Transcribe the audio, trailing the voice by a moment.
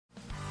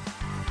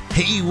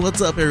Hey,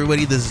 what's up,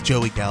 everybody? This is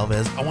Joey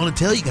Galvez. I want to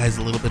tell you guys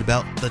a little bit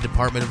about the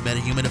Department of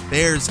Meta-Human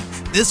Affairs.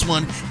 This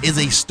one is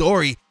a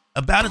story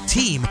about a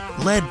team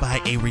led by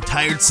a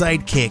retired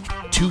sidekick,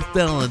 2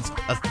 felons,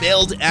 a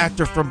failed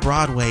actor from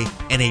Broadway,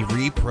 and a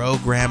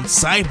reprogrammed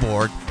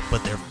cyborg.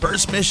 But their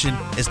first mission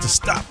is to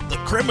stop the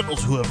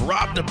criminals who have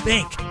robbed a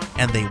bank,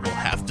 and they will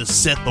have to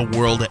set the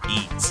world at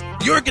ease.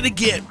 You're going to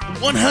get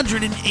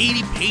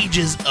 180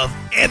 pages of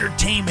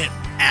entertainment,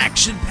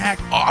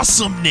 action-packed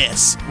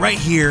awesomeness right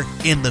here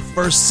in the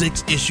first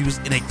 6 issues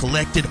in a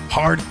collected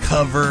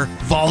hardcover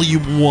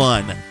volume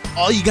 1.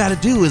 All you gotta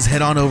do is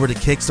head on over to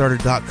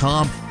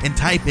Kickstarter.com and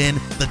type in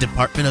the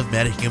Department of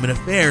Meta-Human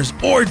Affairs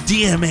or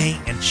DMA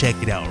and check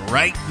it out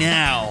right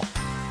now.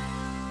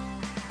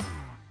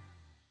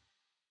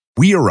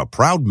 We are a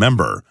proud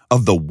member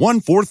of the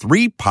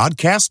 143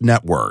 Podcast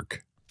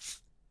Network.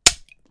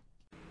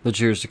 The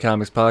Cheers to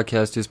Comics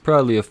podcast is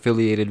proudly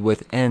affiliated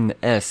with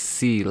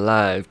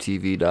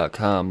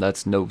NSCLiveTV.com.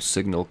 That's No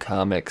Signal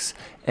Comics.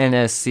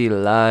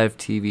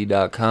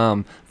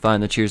 NSCLiveTV.com.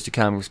 Find the Cheers to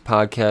Comics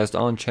podcast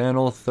on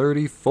channel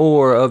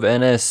 34 of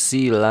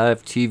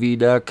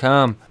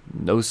NSCLiveTV.com.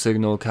 No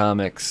Signal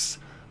Comics.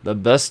 The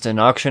best in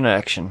auction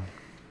action.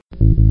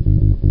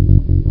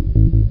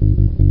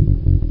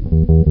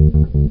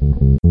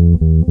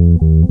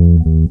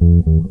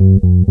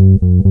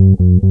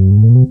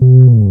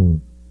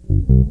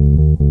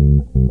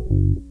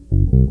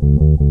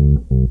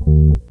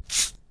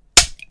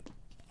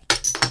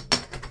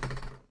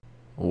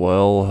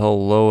 Well,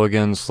 hello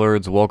again,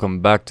 Slurds.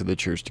 Welcome back to the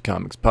Cheers to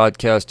Comics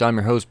podcast. I'm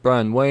your host,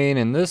 Brian Wayne,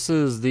 and this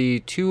is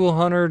the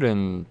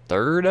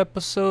 203rd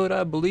episode,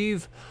 I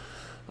believe.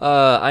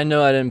 I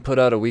know I didn't put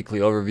out a weekly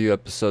overview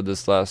episode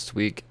this last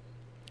week.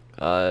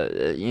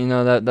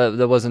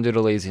 That wasn't due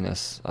to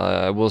laziness.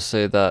 I will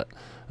say that,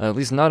 at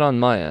least not on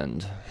my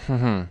end.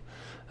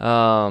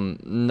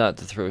 Not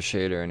to throw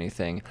shade or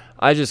anything.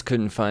 I just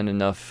couldn't find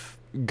enough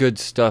good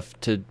stuff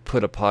to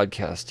put a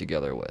podcast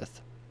together with.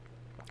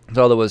 That's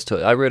all there was to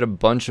it. I read a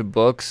bunch of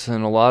books,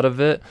 and a lot of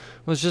it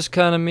was just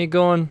kind of me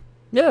going,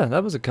 yeah,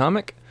 that was a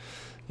comic.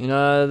 You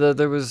know,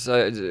 there was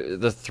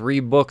the 3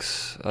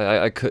 books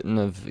I couldn't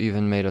have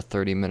even made a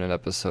 30-minute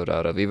episode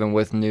out of, even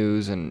with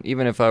news, and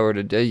even if I were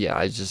to do,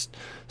 I just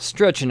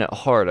stretching it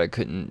hard, I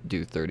couldn't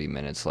do 30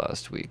 minutes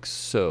last week.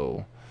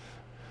 So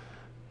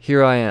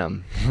here I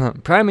am,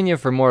 priming you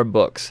for more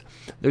books.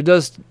 There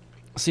does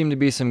seem to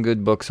be some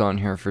good books on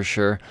here for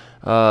sure.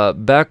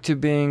 Back to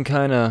being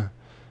kind of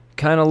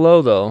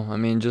low though. I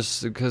mean,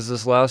 just because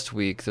this last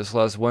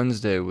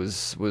Wednesday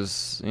was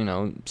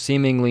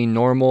seemingly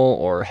normal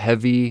or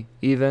heavy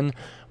even.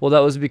 Well, that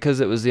was because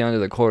it was the end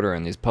of the quarter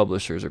and these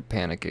publishers are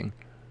panicking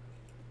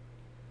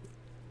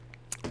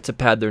to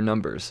pad their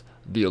numbers.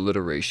 The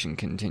alliteration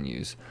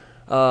continues.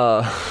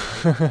 So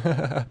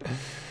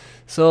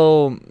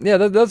yeah,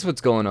 that's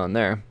what's going on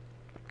there.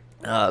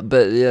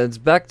 But yeah, it's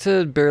back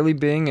to barely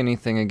being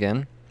anything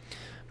again.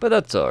 But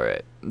that's all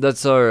right.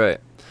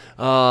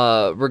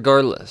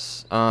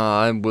 Regardless,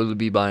 I will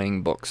be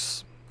buying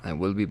books.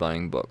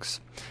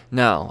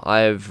 Now,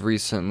 I've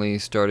recently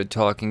started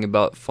talking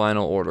about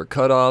final order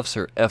cutoffs,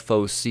 or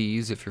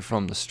FOCs, if you're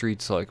from the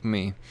streets like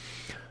me.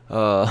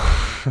 Final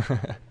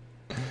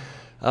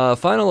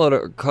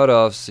order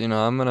cutoffs,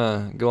 I'm going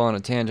to go on a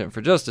tangent for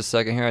just a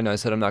second here. I know I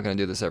said I'm not going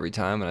to do this every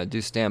time, and I do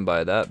stand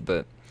by that,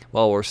 but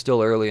while we're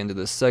still early into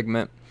this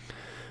segment,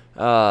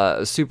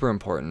 super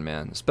important,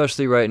 man,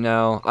 especially right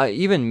now.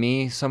 Even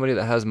me, somebody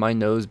that has my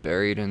nose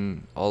buried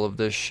in all of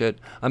this shit,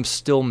 I'm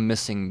still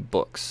missing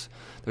books.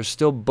 There's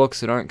still books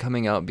that aren't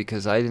coming out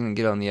because I didn't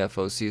get on the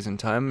FOCs in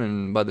time,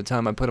 and by the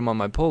time I put them on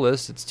my pull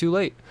list, it's too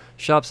late.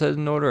 Shops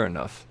hadn't ordered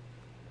enough.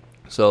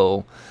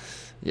 So,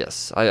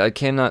 yes, I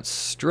cannot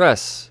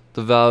stress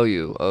the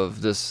value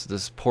of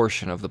this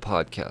portion of the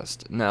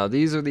podcast. Now,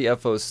 these are the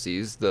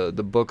FOCs,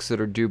 the books that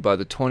are due by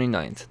the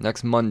 29th,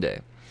 next Monday.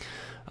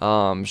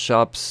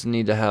 Shops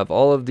need to have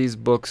all of these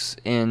books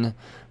in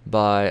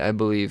by, I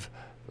believe,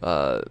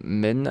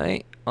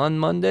 midnight on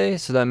Monday.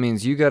 So that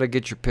means you got to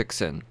get your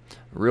picks in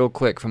real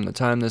quick from the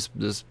time this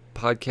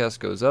podcast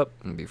goes up.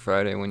 It'll be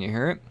Friday when you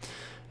hear it.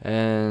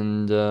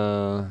 And,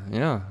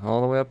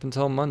 all the way up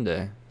until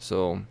Monday.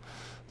 So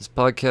this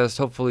podcast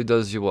hopefully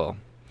does you well.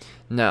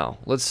 Now,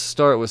 let's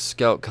start with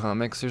Scout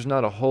Comics. There's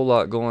not a whole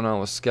lot going on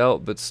with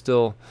Scout, but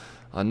still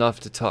enough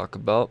to talk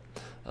about.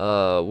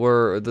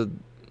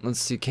 Let's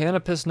see,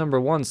 Canopus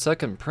 #1,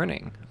 second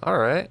printing. All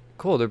right,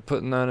 cool. They're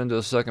putting that into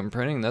a second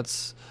printing.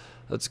 That's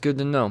good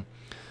to know.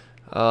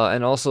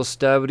 And also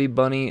Stabity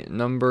Bunny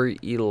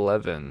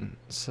 #11.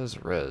 It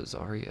says Res,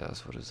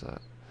 R-E-S. What is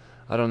that?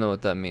 I don't know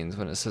what that means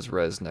when it says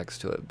Res next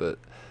to it, but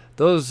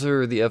those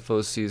are the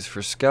FOCs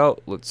for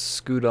Scout. Let's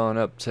scoot on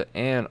up to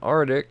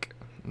Antarctic.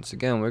 Once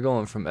again, we're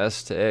going from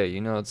S to A.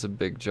 It's a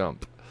big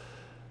jump.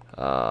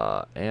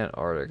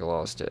 Antarctic,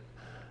 lost it.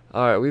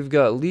 Alright, we've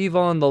got Leave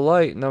on the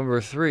Light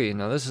 #3.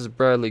 Now, this is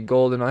Bradley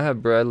Golden. I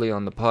have Bradley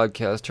on the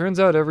podcast. Turns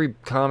out every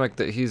comic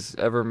that he's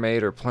ever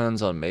made or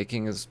plans on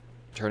making is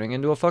turning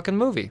into a fucking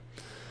movie.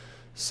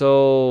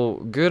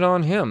 So, good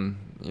on him.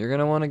 you're going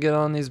to want to get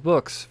on these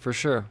books for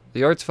sure.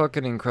 The art's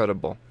fucking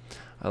incredible.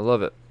 I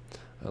love it.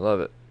 I love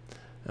it.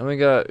 And we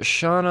got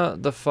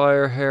Shauna the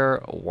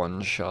Firehair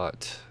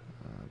one-shot.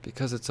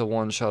 Because it's a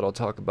one-shot, I'll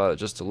talk about it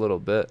just a little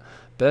bit.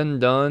 Ben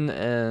Dunn,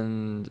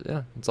 and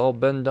yeah, it's all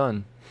Ben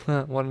Dunn.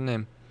 What a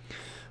name.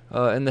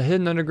 In the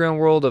hidden underground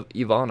world of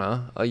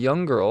Ivana, a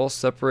young girl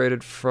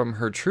separated from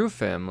her true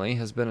family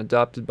has been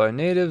adopted by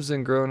natives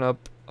and grown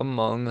up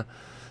among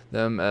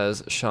them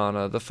as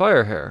Shauna the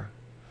Firehair.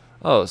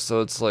 Oh,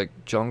 so it's like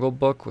Jungle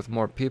Book with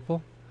more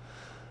people?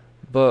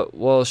 But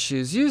while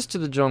she's used to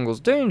the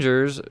jungle's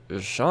dangers,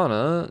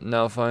 Shauna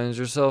now finds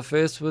herself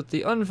faced with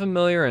the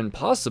unfamiliar and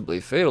possibly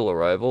fatal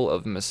arrival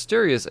of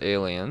mysterious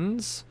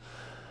aliens,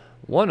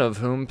 one of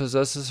whom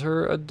possesses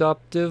her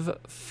adoptive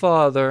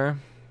father.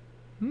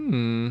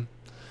 Right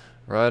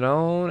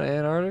on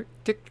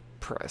Antarctic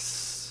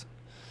Press.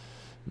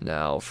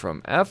 Now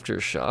from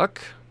Aftershock.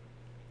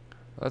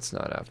 That's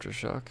not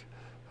Aftershock.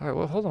 Alright,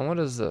 well, hold on. What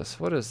is this?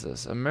 What is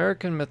this?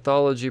 American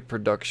Mythology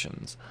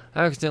Productions.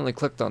 I accidentally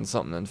clicked on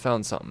something and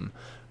found something.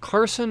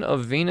 Carson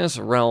of Venus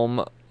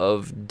Realm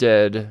of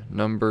Dead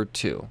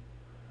 #2.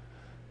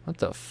 What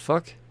the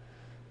fuck?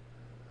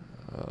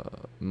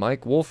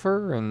 Mike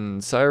Wolfer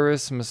and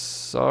Cyrus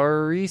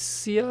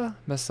Messaricia?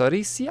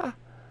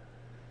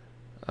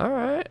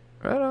 Alright,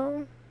 right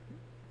on.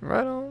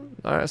 Right on.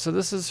 Alright, so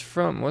this is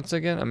from, what's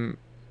again?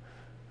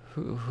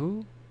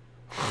 Who?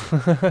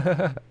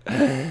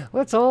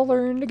 Let's all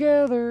learn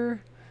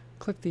together.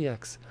 Click the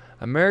X.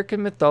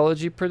 American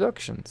Mythology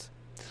Productions.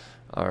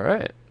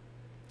 Alright.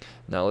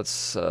 Now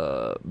let's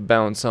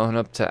bounce on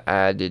up to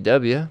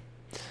IDW.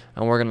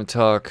 And we're going to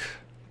talk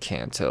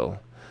Kanto.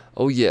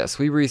 Oh yes,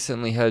 we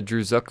recently had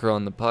Drew Zucker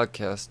on the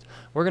podcast.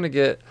 We're going to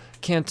get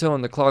Kanto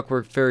and the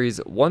Clockwork Fairies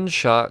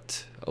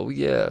one-shot. Oh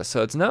yeah,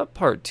 so it's not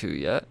part 2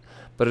 yet,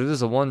 but it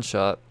is a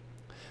one-shot.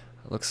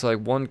 Looks like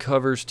one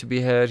cover's to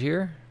be had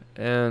here.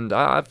 And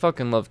I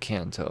fucking love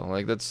Kanto.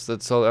 Like,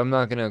 that's all. I'm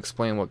not going to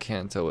explain what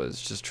Kanto is.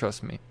 Just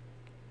trust me.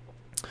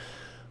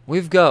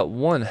 We've got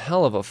one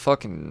hell of a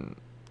fucking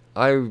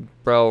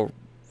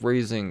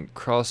eyebrow-raising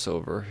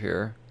crossover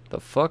here.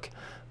 The fuck?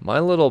 My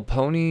Little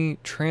Pony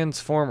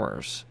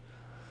Transformers.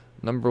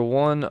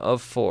 #1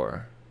 of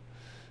 4.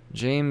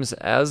 James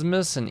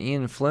Asmus and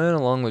Ian Flynn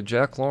along with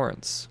Jack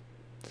Lawrence.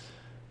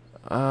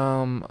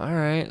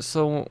 Alright,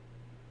 so...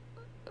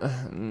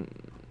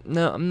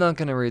 no, I'm not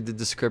going to read the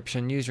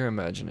description. Use your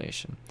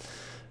imagination.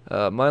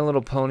 My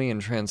Little Pony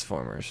and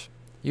Transformers.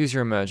 Use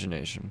your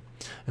imagination.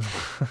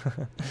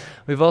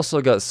 We've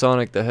also got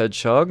Sonic the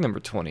Hedgehog,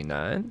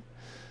 #29.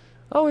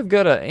 Oh, we've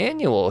got an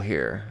annual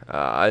here.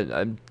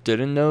 I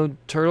didn't know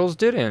Turtles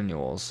did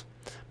annuals.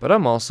 But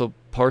I'm also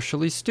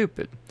partially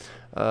stupid.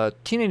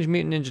 Teenage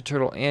Mutant Ninja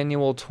Turtle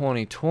Annual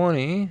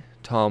 2020.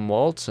 Tom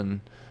Waltz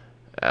and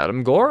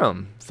Adam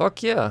Gorham.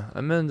 Fuck yeah,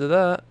 I'm into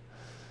that.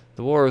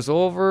 The war is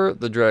over,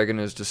 the dragon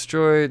is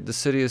destroyed, the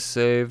city is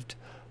saved,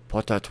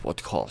 but at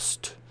what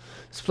cost?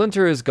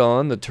 Splinter is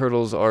gone, the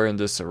turtles are in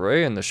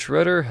disarray, and the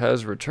Shredder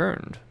has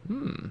returned.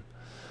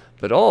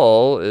 But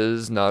all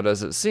is not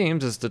as it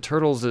seems, as the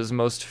turtles'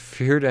 most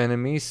feared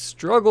enemy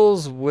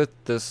struggles with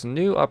this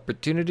new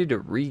opportunity to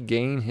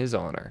regain his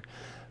honor.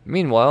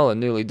 Meanwhile, a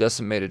newly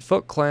decimated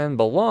Foot Clan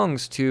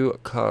belongs to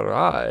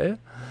Karai,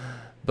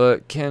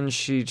 but can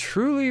she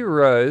truly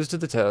rise to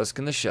the task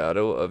in the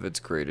shadow of its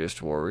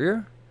greatest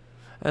warrior?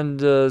 And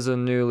does a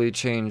newly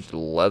changed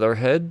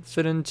Leatherhead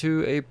fit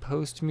into a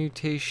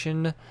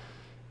post-mutation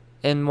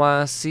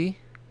NYC?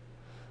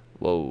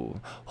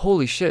 Whoa.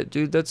 Holy shit,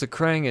 dude, that's a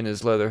Krang in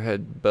his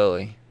Leatherhead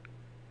belly.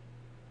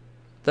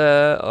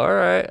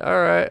 Alright.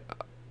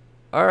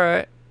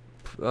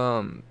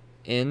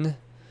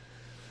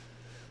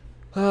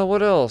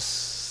 What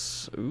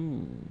else?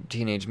 Ooh,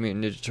 Teenage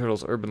Mutant Ninja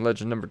Turtles Urban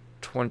Legend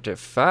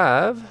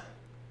 #25.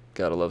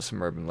 Gotta love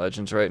some Urban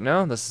Legends right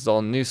now. This is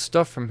all new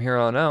stuff from here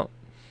on out.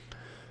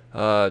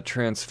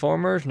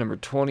 Transformers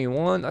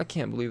 #21. I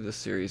can't believe this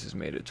series has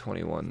made it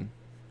 21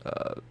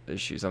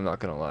 issues, I'm not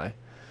gonna lie.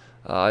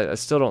 I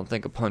still don't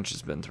think a punch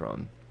has been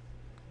thrown.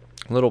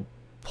 A little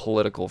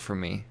political for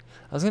me.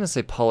 I was gonna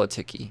say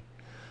politicky.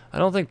 I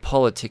don't think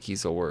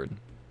politicky's a word.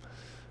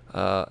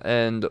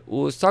 And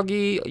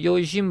Usagi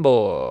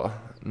Yojimbo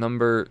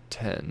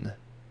 #10.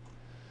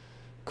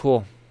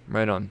 Cool,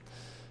 right on.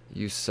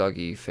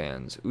 Usagi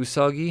fans.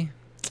 Usagi?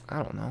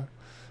 I don't know.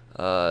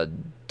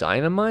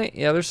 Dynamite?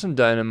 Yeah, there's some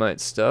Dynamite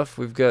stuff.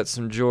 We've got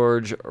some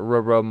George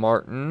R.R.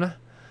 Martin.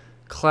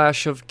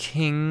 Clash of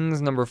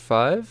Kings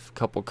 #5.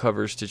 Couple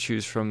covers to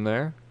choose from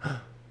there.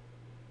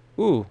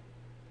 Ooh.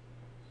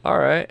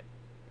 Alright.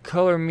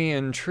 Color me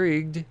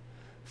intrigued.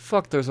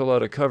 Fuck, there's a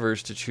lot of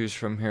covers to choose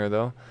from here,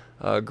 though.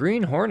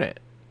 Green Hornet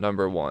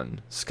 #1.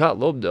 Scott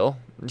Lobdell.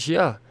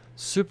 Yeah,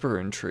 super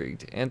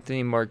intrigued.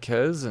 Anthony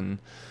Marquez, and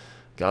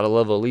gotta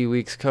love a Lee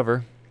Weeks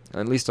cover.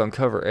 At least on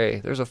cover A.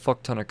 There's a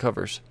fuck ton of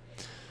covers.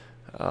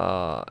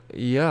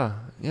 Yeah,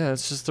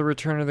 it's just the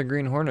return of the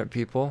Green Hornet,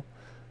 people.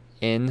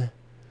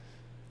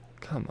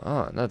 Come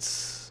on,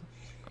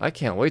 I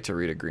can't wait to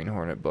read a Green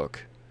Hornet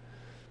book.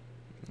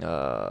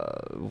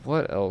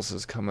 What else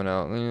is coming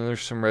out?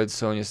 There's some Red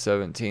Sonja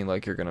 17,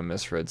 like you're gonna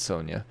miss Red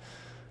Sonja.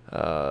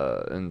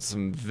 And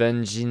some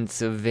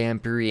Vengeance of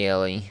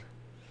Vampirelli.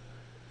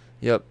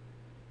 Yep.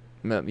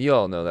 You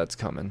all know that's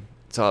coming.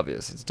 It's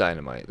obvious. It's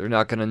Dynamite. They're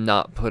not gonna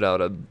not put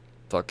out a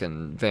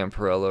fucking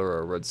Vampirella or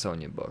a Red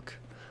Sonja book.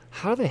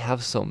 How do they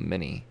have so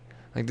many?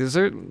 Like, is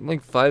there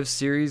like 5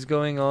 series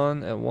going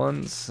on at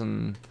once?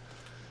 And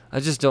I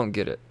just don't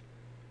get it.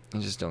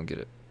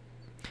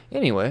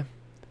 Anyway,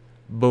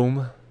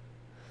 Boom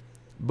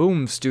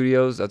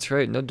Studios. That's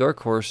right. No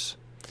Dark Horse.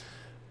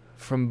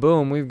 From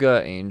Boom, we've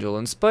got Angel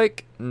and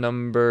Spike,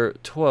 number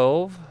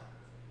 12.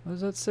 What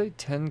does that say?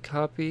 10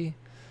 copy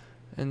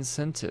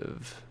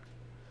incentive.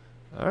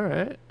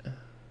 Alright.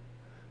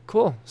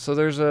 Cool. So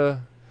there's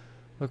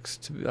looks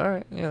to be,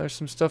 alright, yeah, there's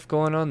some stuff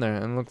going on there.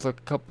 And looks like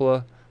a couple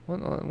of,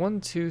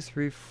 1, 2,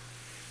 3,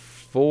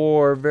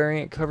 4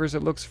 variant covers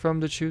it looks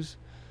from to choose.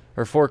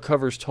 Or 4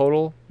 covers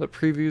total that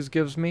Previews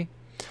gives me.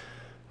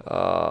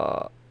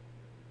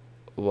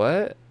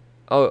 What?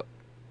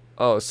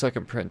 Oh,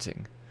 second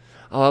printing.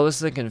 Oh, I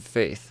was thinking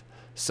Faith.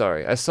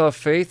 Sorry. I saw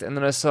Faith and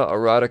then I saw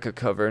Erotica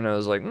cover and I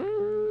was like,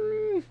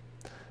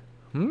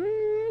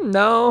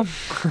 no.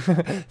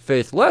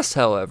 Faithless,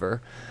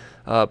 however.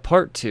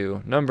 Part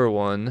 2, number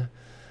 1.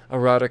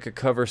 Erotica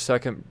cover,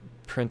 second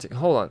printing.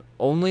 Hold on.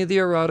 Only the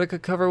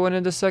Erotica cover went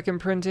into second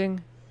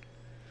printing?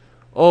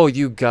 Oh,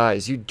 you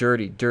guys. You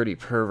dirty, dirty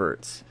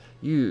perverts.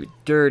 You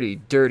dirty,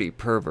 dirty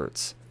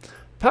perverts.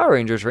 Power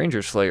Rangers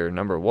Ranger Slayer,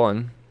 number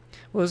 1.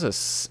 Well, this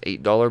is a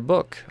 $8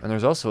 book, and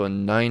there's also a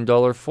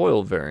 $9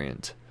 foil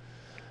variant.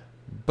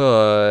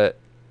 But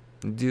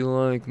do you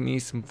like me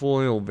some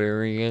foil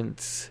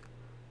variants?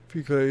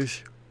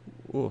 Because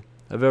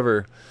I've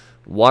ever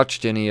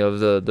watched any of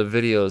the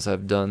videos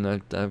I've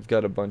done. I've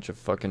got a bunch of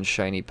fucking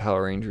shiny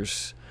Power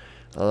Rangers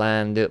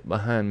lined up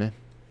behind me.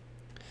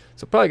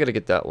 So probably gotta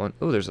get that one.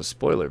 Oh, there's a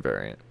spoiler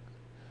variant.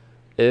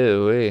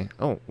 Ew, wait.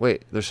 Oh,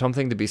 wait, there's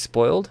something to be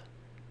spoiled?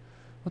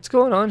 What's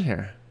going on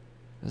here?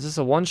 Is this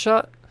a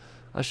one-shot?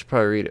 I should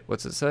probably read it.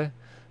 What's it say?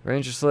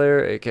 Ranger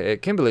Slayer, aka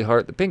Kimberly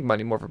Hart, the Pink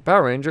Mighty Morphin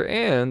Power Ranger,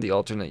 and the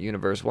alternate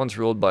universe once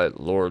ruled by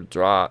Lord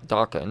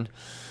Daken,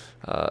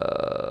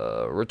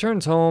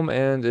 returns home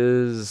and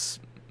is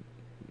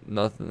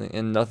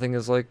nothing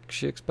is like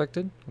she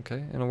expected.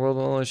 Okay. In a world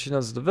where only she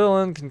knows the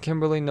villain, can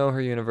Kimberly know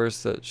her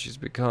universe that she's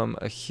become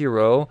a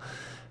hero?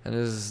 And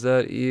is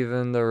that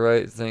even the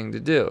right thing to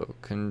do?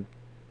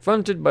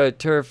 Confronted by a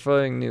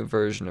terrifying new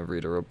version of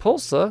Rita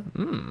Repulsa,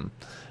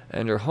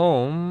 and her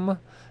home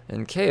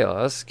in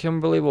chaos,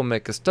 Kimberly will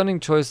make a stunning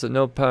choice that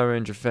no Power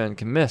Ranger fan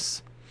can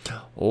miss.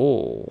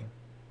 Oh.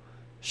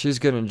 She's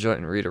going to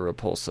join Rita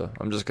Repulsa.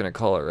 I'm just going to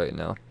call it right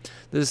now.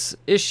 This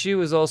issue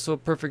is also a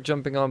perfect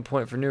jumping on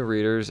point for new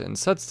readers and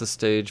sets the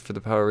stage for the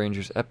Power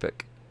Rangers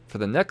epic. For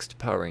the next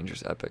Power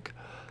Rangers epic.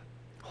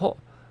 Oh,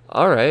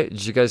 alright,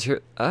 did you guys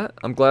hear that?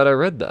 I'm glad I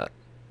read that.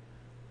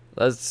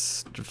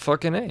 That's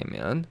fucking A,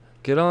 man.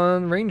 Get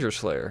on Ranger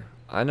Slayer.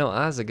 I know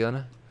I's a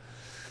gonna.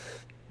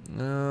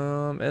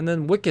 And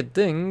then Wicked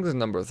Things,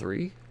 number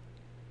 3.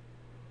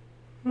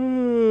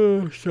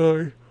 Oh,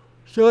 sorry.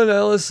 Sean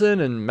Ellison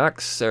and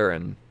Max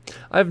Sarin.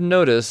 I've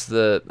noticed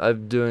that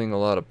I'm doing a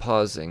lot of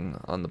pausing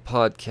on the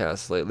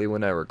podcast lately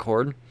when I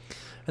record.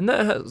 And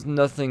that has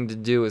nothing to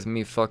do with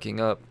me fucking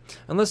up.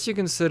 Unless you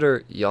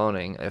consider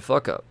yawning a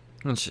fuck up.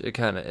 Which it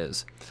kind of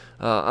is.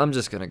 I'm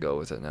just going to go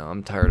with it now.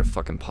 I'm tired of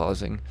fucking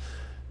pausing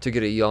to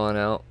get a yawn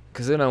out.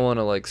 Because then I want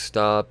to like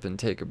stop and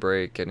take a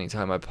break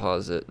anytime I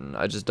pause it. And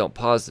I just don't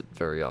pause it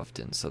very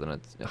often. So then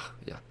it's,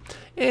 yeah.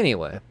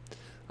 Anyway,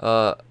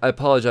 I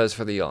apologize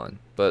for the yawn.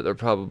 But there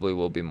probably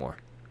will be more.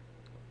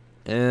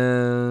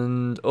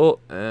 And,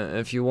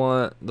 if you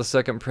want the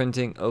second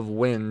printing of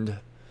Wind,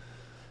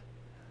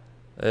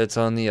 it's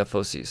on the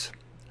FOCs.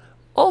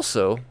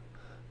 Also,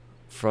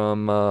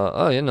 from,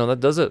 that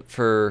does it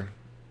for,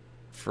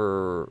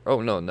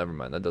 oh no, never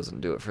mind, that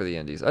doesn't do it for the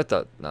indies. I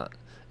thought not.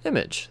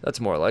 Image, that's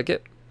more like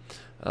it.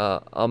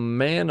 A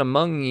Man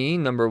Among Ye,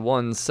 number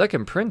 1,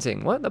 second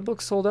printing. What? That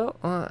book sold out?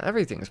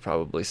 Everything's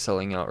probably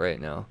selling out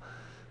right now.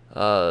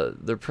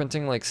 They're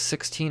printing like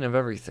 16 of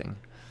everything.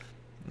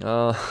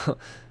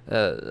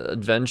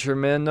 Adventure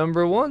Man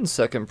number 1,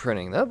 second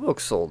printing. That book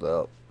sold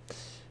out.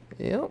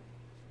 Yep.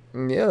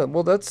 Yeah,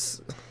 well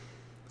it's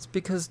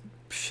because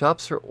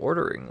shops are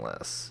ordering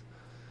less.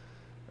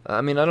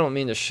 I mean, I don't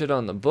mean to shit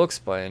on the books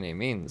by any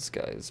means,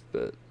 guys,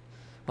 but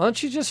why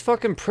don't you just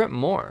fucking print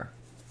more?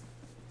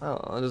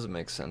 Oh, that doesn't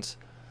make sense.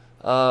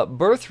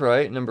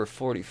 Birthright number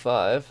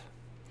 45.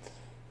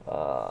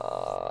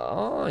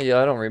 Yeah,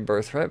 I don't read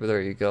Birthright, but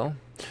there you go.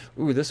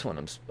 Ooh, this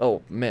one,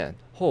 oh, man.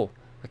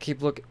 I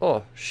keep looking.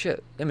 Oh,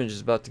 shit. Image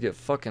is about to get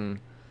fucking...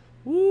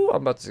 Ooh,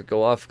 I'm about to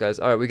go off, guys.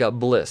 Alright, we got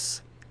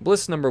Bliss.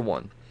 Bliss number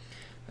 1.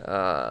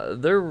 I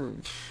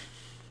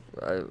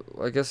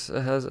guess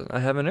I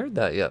haven't heard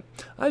that yet.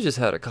 I just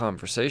had a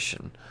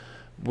conversation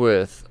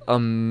with a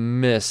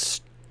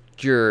Mr.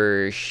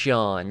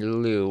 Sean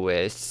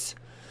Lewis.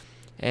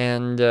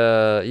 And,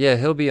 yeah,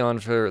 he'll be on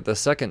for the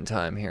second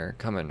time here,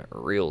 coming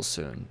real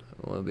soon.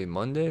 Will it be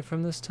Monday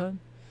from this time?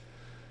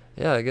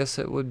 Yeah, I guess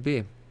it would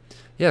be.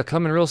 Yeah,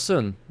 coming real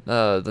soon.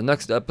 The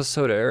next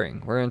episode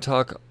airing. We're going to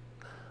talk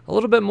a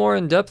little bit more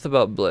in depth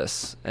about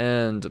Bliss.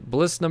 And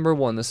Bliss number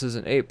 1, this is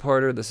an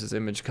 8-parter. This is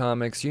Image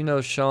Comics. You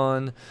know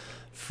Sean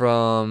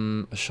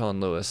from Sean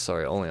Lewis.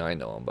 Sorry, only I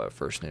know him by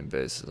first name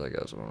basis, I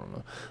guess. I don't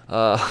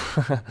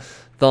know.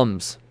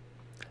 Thumbs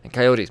and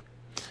Coyotes.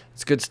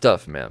 It's good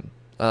stuff, man.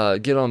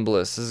 Get on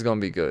Bliss. This is going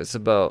to be good. It's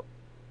about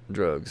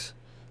drugs,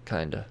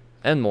 kind of.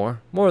 And more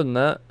than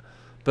that.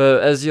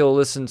 But as you'll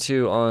listen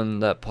to on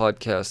that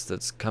podcast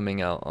that's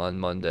coming out on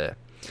Monday,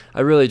 I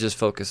really just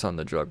focus on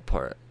the drug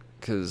part,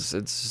 because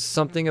it's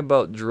something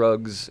about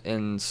drugs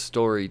and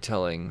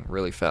storytelling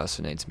really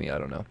fascinates me. I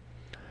don't know.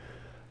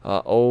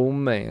 Oh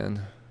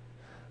man.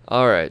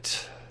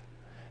 Alright.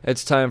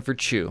 It's time for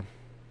Chew.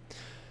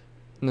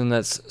 And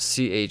that's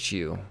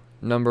CHU.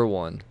 Number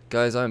 1.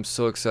 Guys, I'm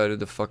so excited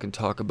to fucking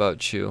talk about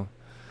Chew.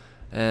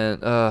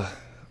 And,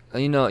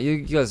 you know, you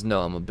guys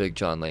know I'm a big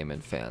John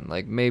Layman fan.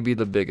 Like, maybe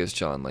the biggest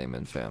John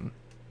Layman fan.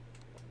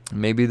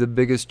 Maybe the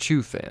biggest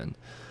Chew fan.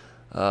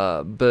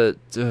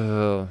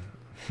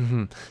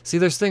 See,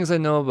 there's things I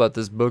know about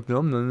this book that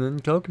I'm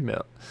not talking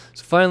about.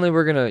 So finally,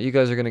 you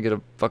guys are gonna get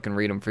to fucking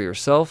read them for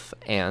yourself,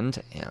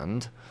 and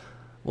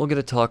we'll get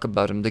to talk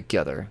about them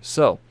together.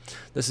 So,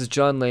 this is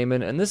John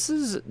Layman, and this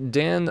is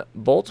Dan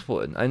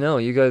Boltwood. I know,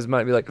 you guys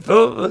might be like,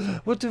 oh,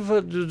 what the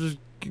fuck,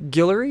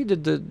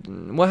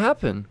 Guillory? What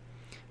happened?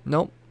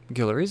 Nope.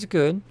 Guillory's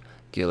good.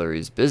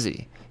 Guillory's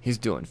busy. He's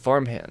doing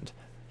farmhand.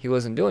 He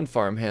wasn't doing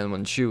farmhand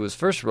when Chew was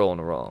first rolling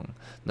along.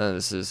 Now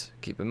this is,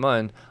 keep in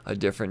mind, a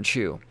different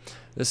Chew.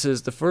 This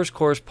is the first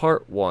course,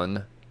 part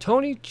 1.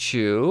 Tony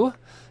Chew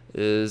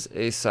is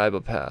a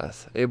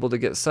cybopath, able to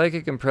get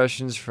psychic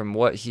impressions from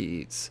what he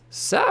eats.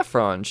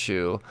 Saffron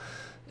Chew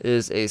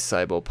is a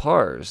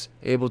cybopars,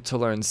 able to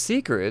learn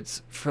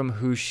secrets from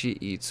who she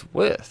eats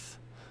with.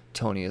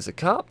 Tony is a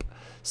cop.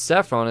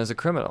 Saffron is a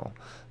criminal.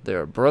 They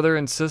are brother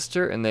and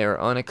sister, and they are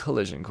on a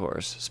collision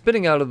course.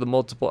 Spitting out of the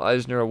multiple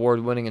Eisner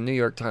Award-winning and New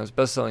York Times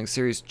bestselling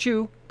series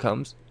Chew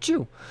comes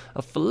Chew,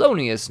 a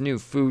felonious new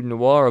food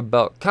noir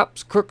about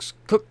cops, crooks,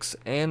 cooks,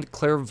 and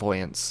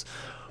clairvoyance.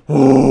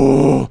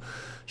 Oh,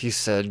 he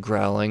said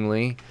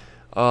growlingly.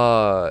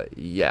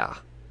 Yeah.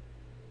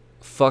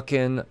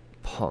 Fucking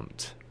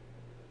pumped.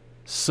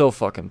 So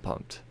fucking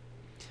pumped.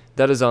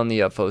 That is on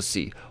the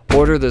FOC.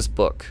 Order this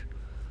book.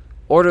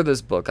 Order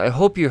this book. I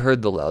hope you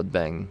heard the loud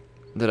bang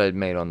that I'd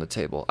made on the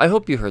table. I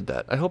hope you heard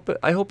that. I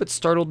hope it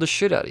startled the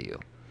shit out of you.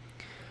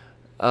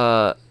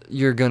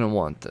 You're gonna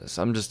want this.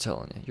 I'm just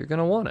telling you. You're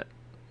gonna want it.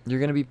 You're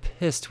gonna be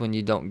pissed when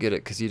you don't get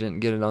it because you didn't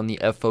get it on the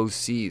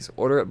FOCs.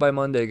 Order it by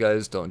Monday,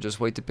 guys. Don't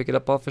just wait to pick it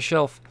up off a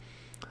shelf.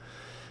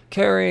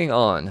 Carrying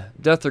on.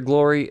 Death or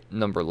Glory,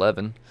 number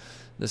 11.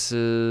 This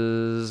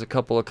is a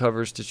couple of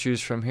covers to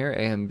choose from here,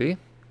 A and B.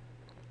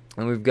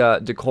 And we've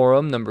got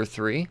Decorum, number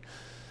 3.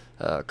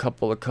 A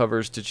couple of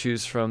covers to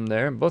choose from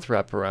there. Both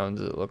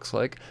wraparounds, it looks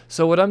like.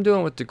 So what I'm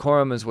doing with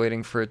Decorum is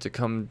waiting for it to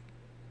come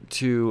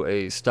to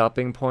a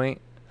stopping point,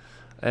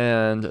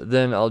 and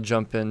then I'll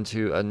jump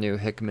into a new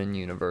Hickman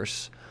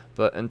universe.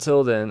 But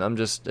until then,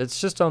 it's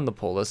just on the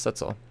pull list,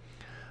 that's all.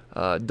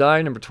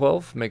 Die number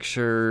 12. Make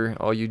sure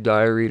all you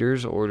Die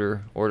readers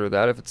order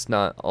that if it's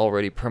not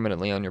already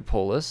permanently on your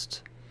pull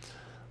list.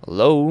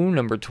 Low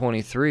number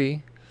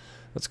 23.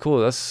 That's cool.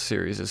 That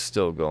series is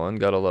still going.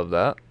 Gotta love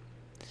that.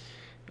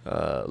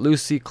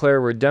 Lucy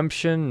Claire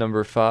Redemption,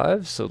 number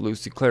 5. So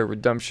Lucy Claire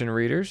Redemption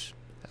readers,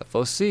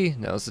 FOC,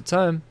 now's the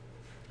time.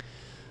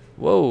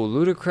 Whoa,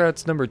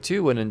 Ludocrats number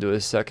 2 went into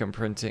his second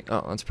printing.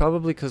 Oh, it's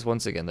probably because,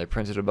 once again, they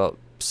printed about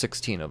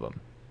 16 of them.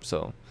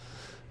 So,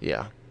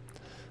 yeah.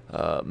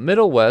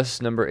 Middle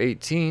West number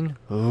 18.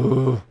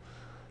 Ooh,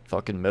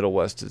 fucking Middle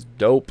West is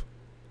dope.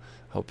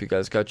 Hope you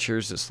guys got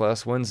yours this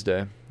last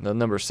Wednesday. No,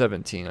 number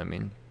 17, I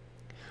mean.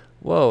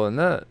 Whoa, and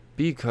that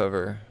B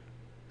cover,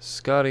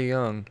 Scotty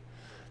Young.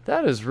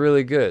 That is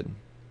really good.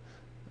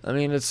 I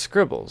mean, it's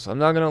scribbles. I'm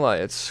not going to lie,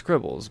 it's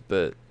scribbles,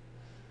 but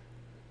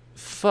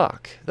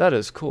fuck, that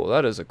is cool.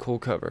 That is a cool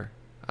cover.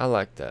 I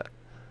like that.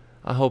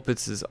 I hope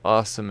it's as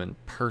awesome in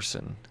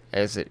person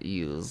as it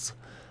is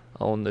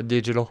on the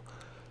digital.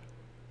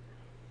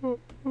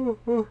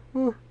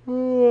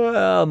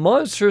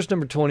 Monsters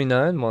number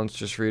 29.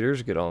 Monstrous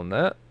readers, get on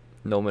that.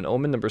 Nomen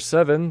Omen number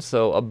 7.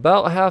 So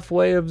about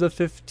halfway of the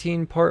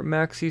 15-part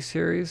maxi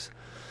series.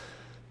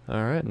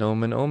 Alright,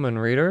 Nomen Omen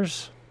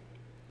readers.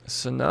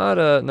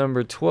 Sonata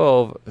number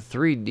 12,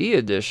 3D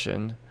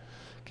edition.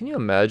 Can you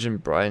imagine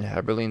Brian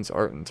Haberlin's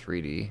art in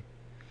 3D?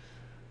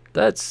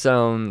 That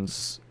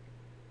sounds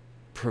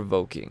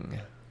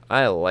provoking.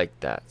 I like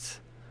that.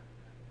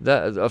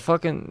 That's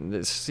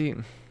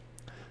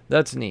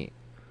neat.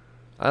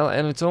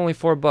 And it's only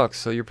 $4,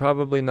 so you're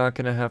probably not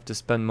going to have to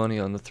spend money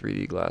on the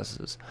 3D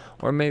glasses.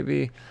 Or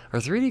maybe, are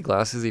 3D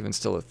glasses even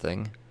still a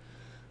thing?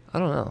 I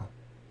don't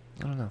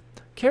know.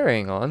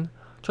 Carrying on,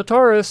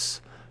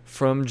 Tartarus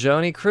from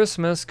Johnny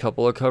Christmas.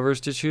 Couple of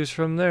covers to choose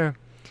from there.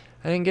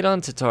 I didn't get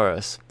on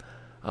Tartarus.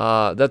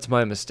 That's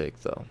my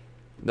mistake, though.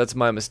 That's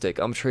my mistake.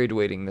 I'm trade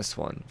waiting this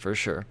one for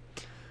sure.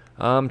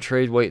 I'm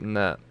trade waiting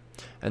that.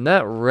 And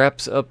that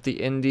wraps up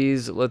the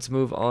indies. Let's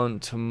move on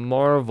to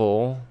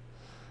Marvel.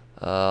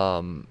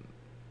 What?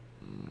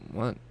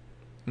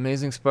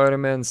 Amazing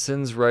Spider-Man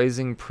Sins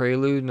Rising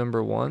Prelude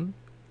 #1.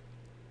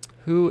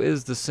 Who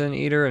is the Sin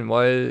Eater and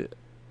why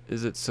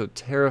is it so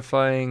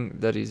terrifying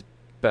that he's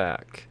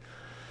back?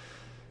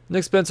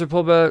 Nick Spencer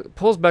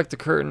pulls back the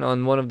curtain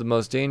on one of the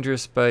most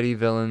dangerous Spidey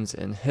villains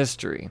in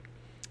history.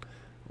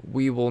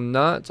 We will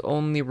not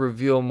only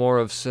reveal more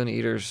of Sin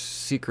Eater's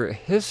secret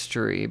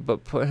history,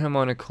 but put him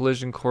on a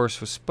collision course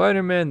with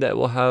Spider-Man that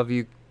will have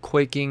you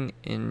quaking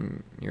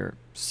in your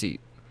seat.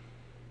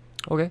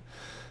 Okay.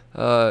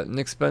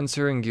 Nick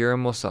Spencer and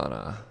Guillermo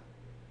Sana.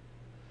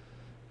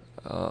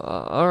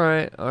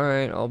 Alright,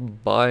 I'll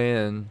buy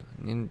in.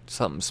 I need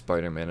something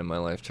Spider-Man in my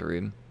life to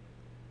read.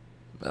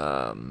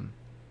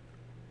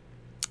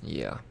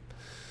 Yeah.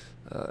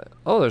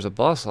 There's a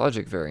Boss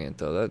Logic variant,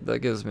 though. That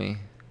gives me...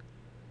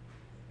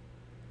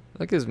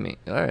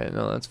 Alright,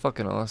 no, that's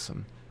fucking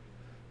awesome.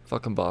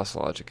 Fucking Boss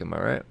Logic, am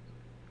I right?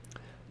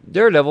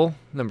 Daredevil,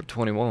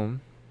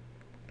 #21.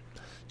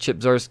 Chip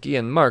Zdarsky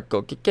and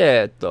Marco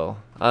Checchetto.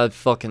 I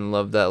fucking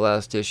love that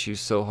last issue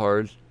so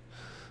hard.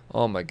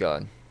 Oh my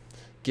god.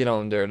 Get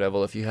on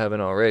Daredevil if you haven't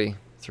already.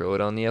 Throw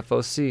it on the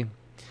FOC.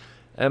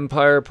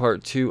 Empire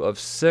Part 2 of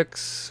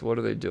 6. What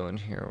are they doing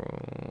here?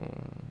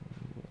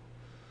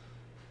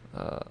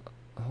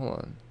 Hold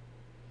on.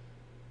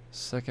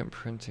 Second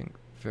printing.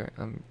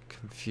 I'm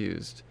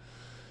confused.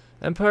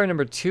 Empire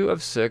 #2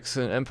 of 6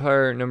 and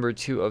Empire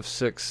 #2 of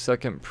 6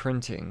 second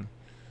printing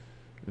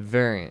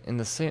variant in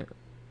the same...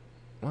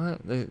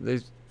 What?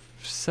 They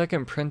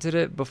second printed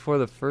it before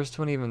the first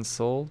one even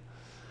sold?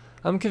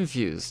 I'm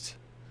confused.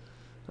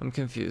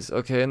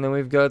 Okay, and then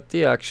we've got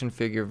the action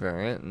figure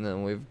variant, and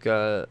then we've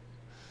got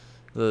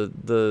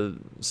the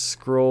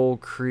Scroll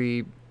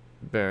Kree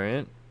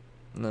variant,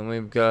 and then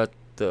we've got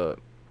the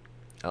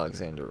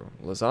Alexander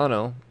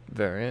Lozano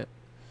variant,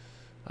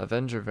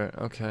 Avenger variant.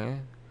 Okay,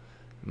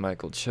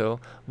 Michael Cho.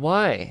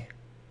 Why?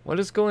 What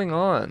is going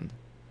on?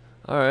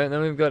 Alright,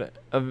 then we've got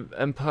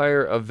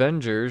Empire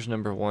Avengers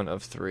 #1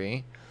 of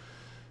 3.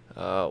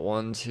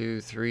 1,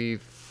 2, 3,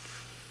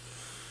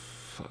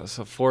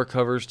 so 4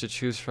 covers to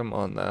choose from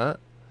on that.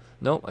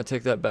 Nope, I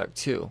take that back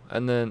too.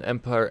 And then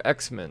Empire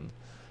X-Men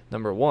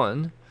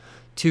 #1.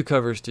 2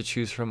 covers to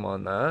choose from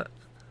on that.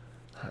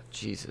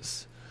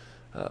 Jesus.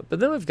 But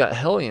then we've got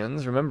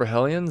Hellions. Remember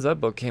Hellions?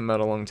 That book came out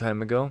a long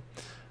time ago.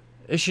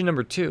 Issue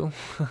 #2.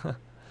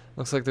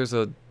 Looks like there's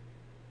a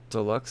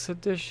deluxe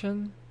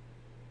edition.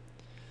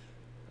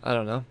 I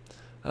don't know.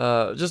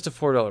 Just a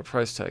 $4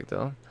 price tag,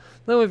 though.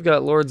 Then we've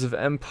got Lords of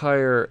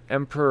Empire,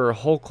 Emperor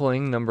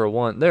Hulkling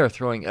 #1. They're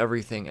throwing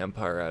everything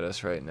Empire at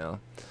us right now.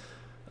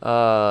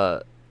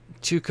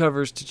 2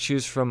 covers to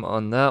choose from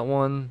on that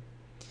one.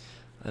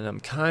 And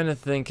I'm kind of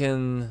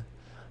thinking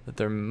that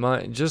there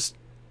might... Just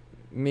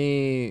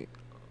me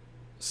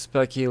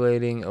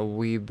speculating a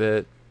wee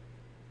bit.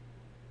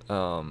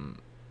 And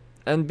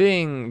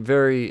being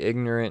very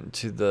ignorant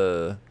to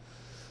the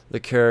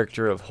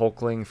character of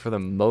Hulkling for the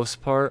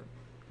most part.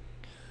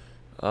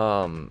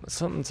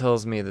 Something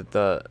tells me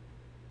that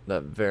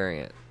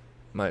variant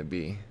might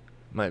be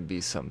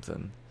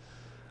something.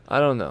 I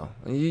don't know.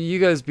 You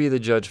guys be the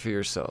judge for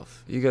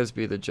yourself. You guys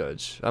be the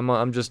judge.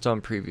 I'm just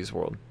on Previews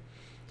World.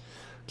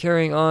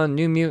 Carrying on,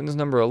 New Mutants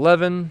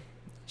 #11,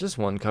 just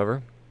 1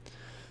 cover.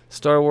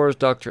 Star Wars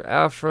Dr.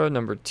 Aphra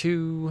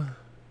 #2.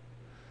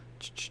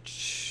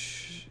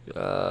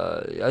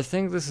 I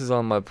think this is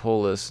on my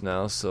pull list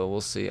now, so we'll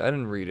see. I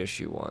didn't read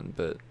issue 1,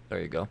 but there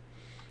you go.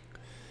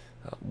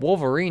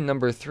 Wolverine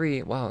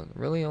 #3. Wow,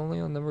 really only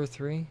on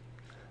 #3?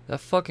 That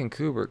fucking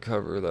Kubrick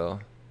cover though.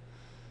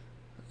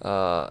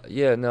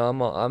 Yeah, no,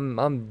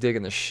 I'm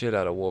digging the shit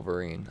out of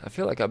Wolverine. I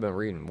feel like I've been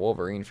reading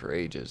Wolverine for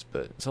ages,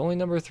 but it's only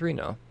 #3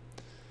 now.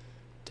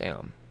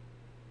 Damn.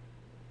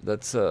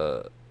 That's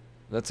a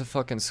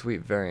fucking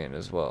sweet variant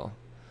as well.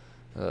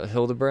 Greg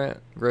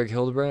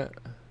Hildebrandt.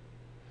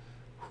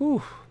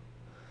 Whew.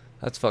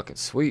 That's fucking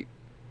sweet.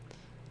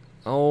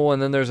 Oh,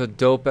 and then there's a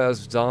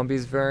dope-ass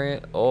Zombies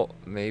variant. Oh,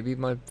 maybe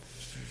my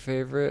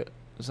favorite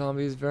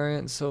Zombies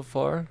variant so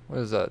far.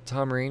 What is that?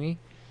 Tom Rainey?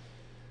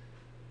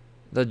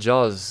 The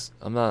Jaws.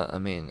 I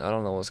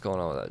don't know what's going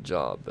on with that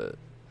jaw, but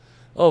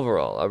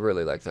overall, I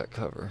really like that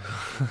cover.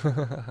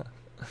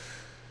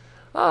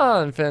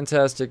 And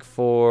Fantastic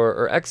Four,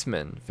 or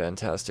X-Men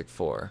Fantastic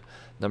Four.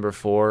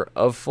 #4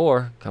 of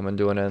 4. Coming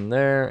to an end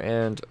there,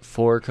 and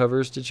 4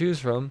 covers to choose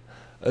from,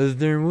 as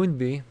there would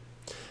be.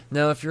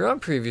 Now, if you're on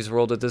Previews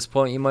World at this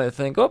point, you might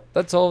think, oh,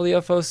 that's all the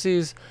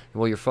FOCs.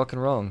 Well, you're fucking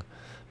wrong,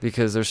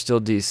 because there's still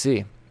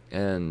DC.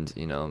 And,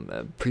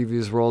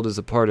 Previews World is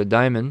a part of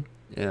Diamond,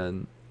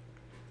 and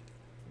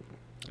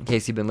in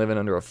case you've been living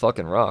under a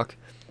fucking rock,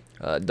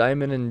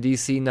 Diamond and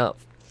DC not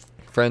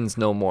friends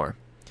no more.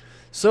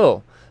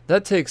 So,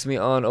 that takes me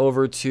on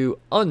over to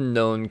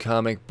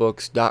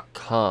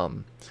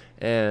UnknownComicBooks.com.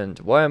 And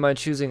why am I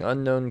choosing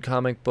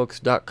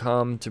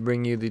UnknownComicBooks.com to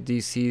bring you the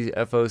DC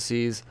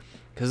FOCs?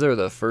 because they're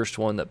the first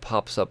one that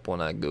pops up when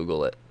I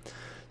Google it.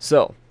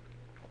 So,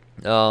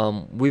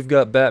 we've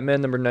got Batman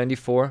number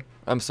 94.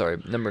 I'm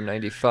sorry, number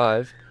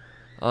 95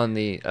 on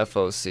the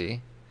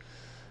FOC.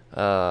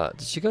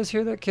 Did you guys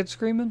hear that kid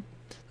screaming?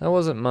 That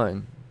wasn't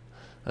mine.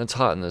 It's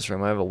hot in this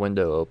room. I have a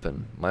window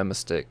open. My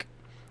mistake.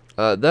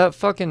 That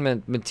fucking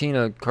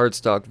Matina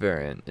cardstock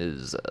variant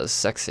is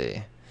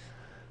sexy.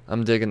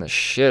 I'm digging the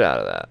shit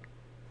out of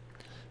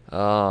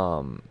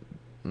that.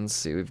 Let's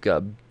see. We've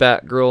got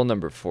Batgirl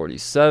number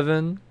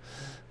 47.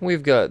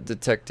 We've got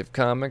Detective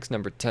Comics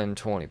number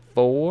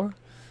 1024.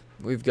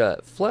 We've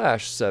got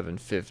Flash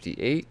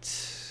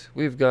 758.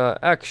 We've got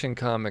Action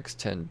Comics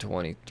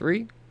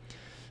 1023.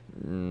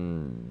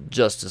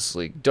 Justice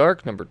League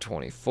Dark number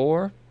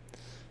 24.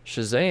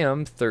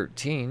 Shazam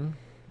 13.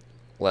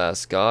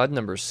 Last God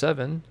number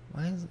 7.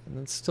 Why is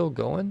it still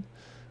going?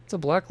 It's a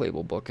Black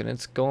Label book and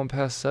it's going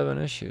past 7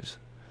 issues.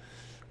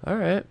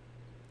 Alright.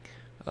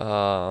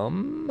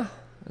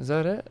 Is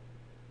that it?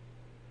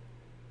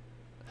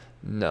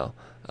 No.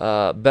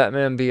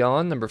 Batman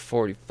Beyond number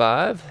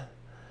 45.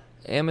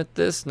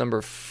 Amethyst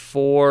number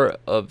 4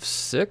 of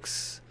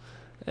 6.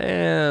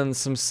 And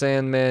some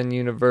Sandman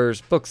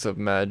Universe Books of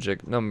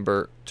Magic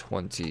number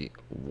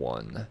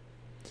 21.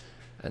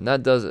 And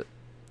that does it.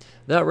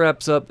 That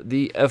wraps up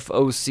the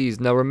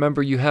FOCs. Now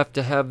remember, you have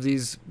to have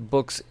these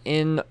books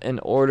in and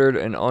ordered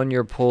and on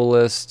your pull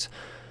list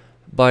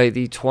by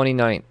the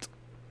 29th.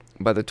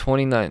 By the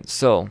 29th.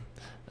 So,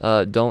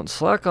 don't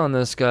slack on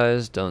this,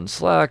 guys. Don't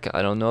slack.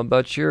 I don't know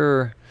about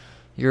your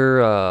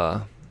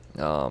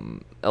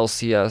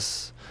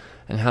LCS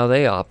and how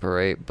they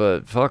operate,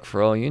 but fuck,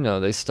 for all you know,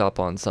 they stop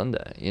on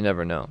Sunday. You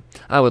never know.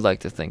 I would like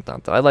to think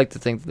not that. I like to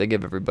think that they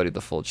give everybody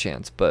the full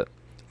chance, but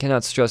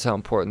cannot stress how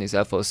important these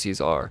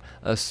FOCs are,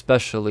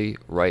 especially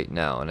right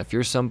now. And if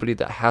you're somebody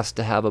that has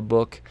to have a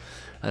book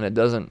and it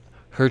doesn't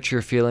hurt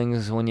your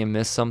feelings when you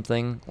miss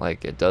something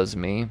like it does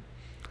me,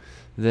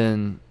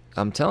 then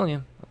I'm telling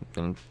you,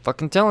 I'm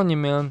fucking telling you,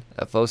 man,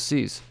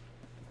 FOCs.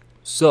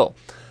 So,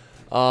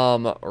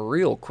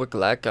 real quick,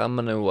 like, I'm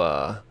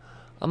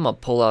gonna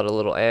pull out a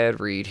little ad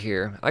read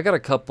here. I got a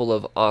couple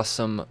of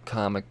awesome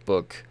comic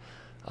book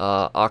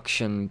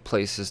auction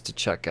places to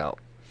check out.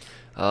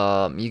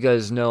 You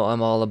guys know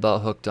I'm all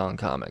about Hooked on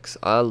Comics.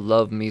 I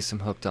love me some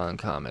Hooked on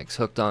Comics.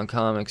 Hooked on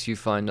Comics you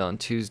find on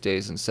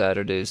Tuesdays and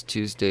Saturdays.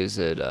 Tuesdays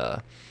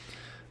at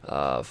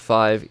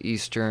 5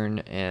 Eastern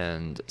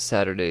and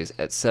Saturdays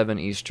at 7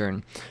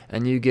 Eastern.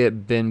 And you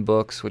get bin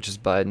books, which is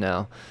by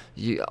now.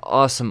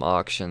 Awesome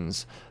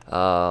auctions.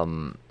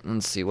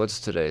 Let's see,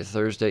 what's today?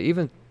 Thursday.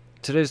 Even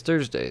today's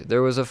Thursday.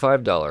 There was a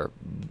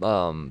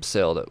 $5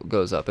 sale that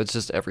goes up. It's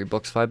just every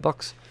book's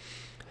 $5.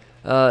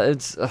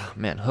 It's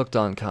Hooked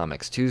on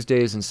Comics.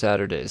 Tuesdays and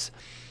Saturdays.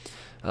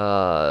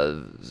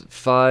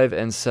 5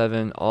 and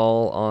 7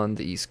 all on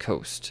the East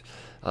Coast.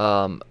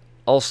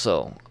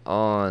 Also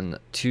on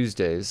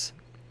Tuesdays,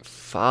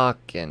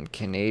 fucking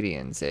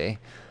Canadians, eh?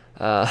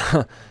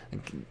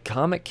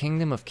 Comic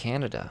Kingdom of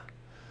Canada.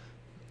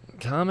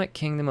 Comic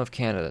Kingdom of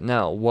Canada.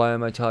 Now, why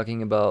am I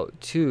talking about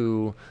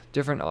 2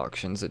 different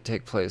auctions that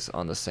take place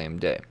on the same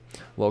day?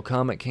 Well,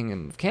 Comic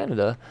Kingdom of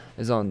Canada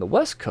is on the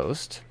West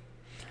Coast,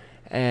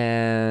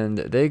 and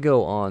they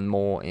go on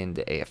more in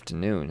the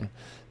afternoon.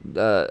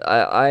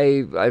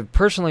 I've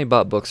personally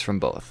bought books from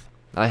both.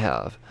 I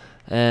have.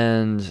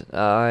 And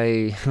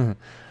I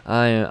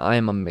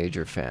am a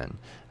major fan.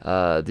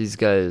 These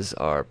guys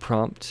are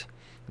prompt.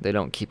 They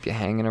don't keep you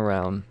hanging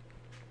around.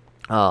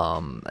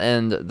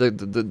 And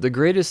the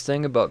greatest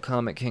thing about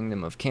Comic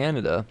Kingdom of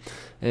Canada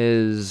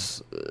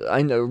is,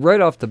 I know right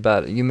off the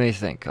bat, you may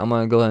think, I'm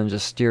going to go ahead and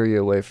just steer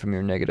you away from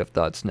your negative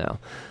thoughts now.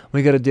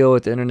 We got to deal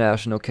with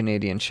international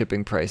Canadian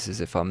shipping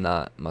prices if I'm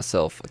not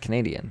myself a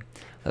Canadian.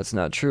 That's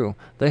not true.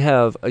 They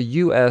have a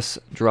U.S.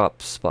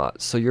 drop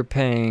spot, so you're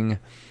paying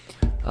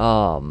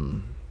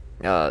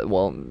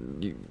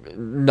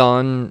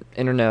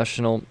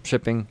non-international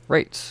shipping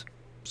rates.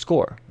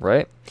 Score,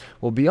 right?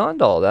 Well,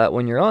 beyond all that,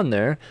 when you're on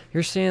there,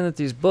 you're seeing that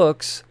these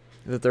books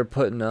that they're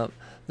putting up,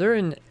 they're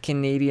in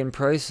Canadian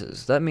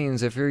prices. That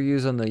means if you're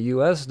using the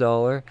US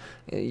dollar,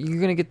 you're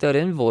going to get that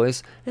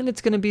invoice, and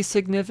it's going to be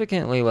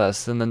significantly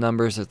less than the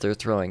numbers that they're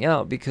throwing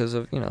out because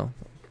of,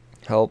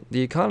 how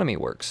the economy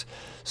works.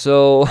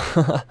 So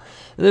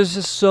there's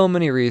just so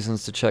many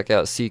reasons to check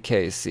out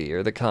CKC,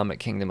 or the Comic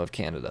Kingdom of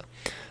Canada.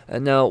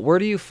 And now, where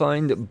do you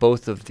find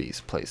both of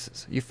these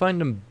places? You find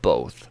them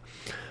both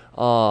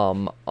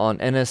on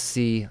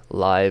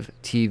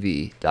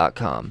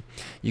nsclivetv.com.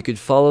 You could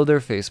follow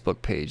their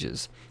Facebook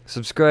pages,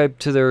 subscribe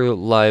to their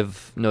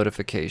live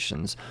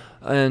notifications,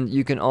 and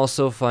you can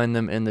also find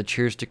them in the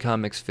Cheers to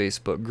Comics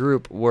Facebook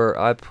group, where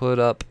I put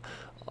up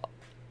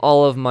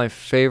all of my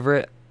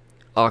favorite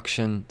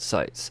auction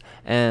sites.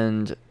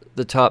 And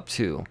the top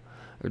 2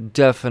 are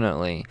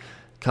definitely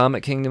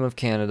Comic Kingdom of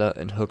Canada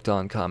and Hooked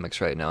on Comics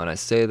right now. And I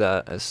say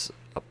that as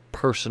a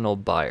personal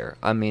buyer.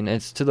 I mean,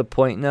 it's to the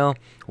point now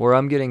where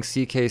I'm getting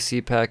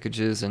CKC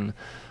packages and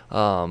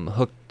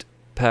Hooked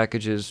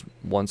packages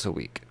once a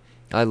week.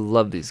 I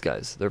love these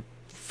guys. They're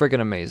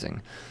friggin'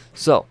 amazing.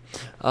 So,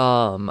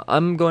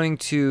 I'm going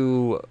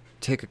to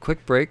take a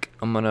quick break.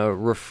 I'm going to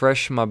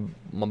refresh my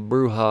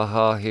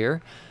brouhaha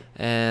here.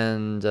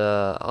 And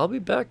I'll be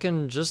back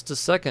in just a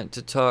second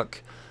to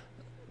talk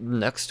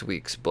next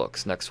week's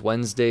books, next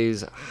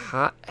Wednesday's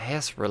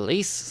hot-ass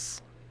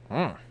releases.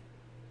 Hey,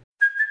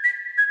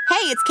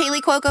 it's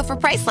Kaylee Cuoco for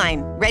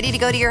Priceline. Ready to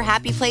go to your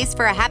happy place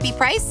for a happy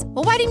price?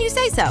 Well, why didn't you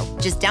say so?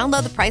 Just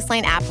download the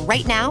Priceline app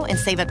right now and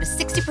save up to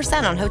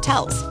 60% on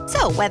hotels.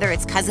 So whether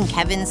it's Cousin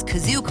Kevin's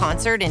Kazoo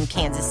Concert in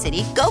Kansas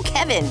City, go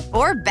Kevin,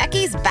 or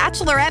Becky's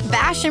Bachelorette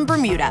Bash in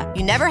Bermuda,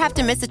 you never have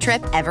to miss a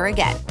trip ever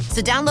again.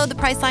 So download the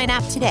Priceline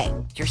app today.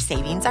 Your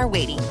savings are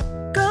waiting.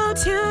 Go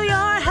to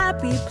your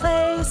happy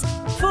place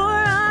for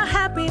a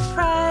happy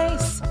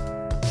price.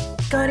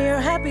 Go to your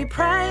happy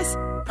price,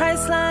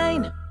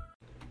 Priceline.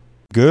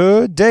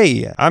 Good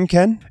day. I'm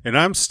Ken. And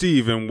I'm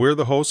Steve, and we're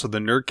the hosts of the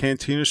Nerd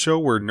Cantina Show,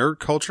 where nerd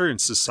culture and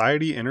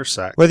society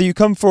intersect. Whether you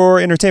come for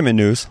entertainment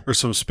news or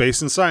some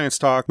space and science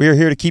talk, we are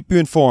here to keep you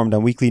informed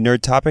on weekly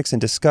nerd topics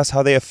and discuss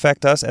how they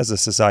affect us as a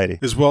society.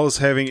 As well as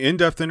having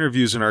in-depth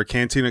interviews in our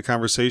Cantina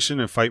Conversation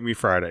and Fight Me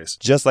Fridays.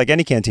 Just like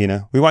any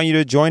cantina, we want you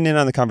to join in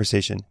on the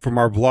conversation. From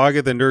our blog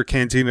at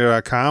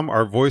thenerdcantina.com,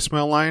 our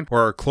voicemail line,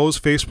 or our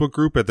closed Facebook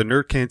group at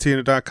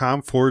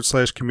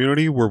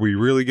thenerdcantina.com/community, where we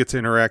really get to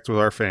interact with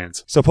our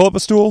fans. So pull up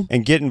a stool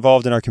and get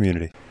involved in our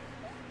community.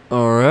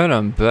 Alright,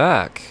 I'm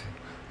back.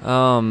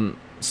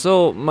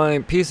 So my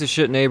piece of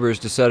shit neighbors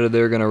decided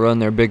they were gonna run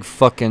their big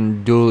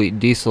fucking dually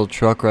diesel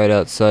truck right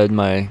outside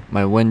my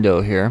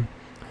window here.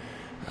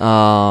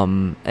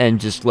 And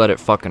just let it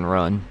fucking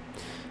run.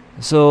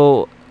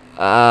 So,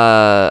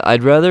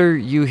 I'd rather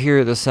you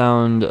hear the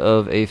sound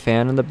of a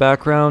fan in the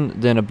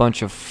background than a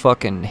bunch of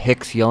fucking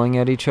hicks yelling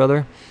at each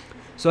other.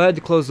 So I had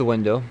to close the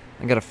window.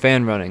 I got a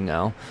fan running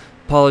now.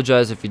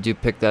 Apologize if you do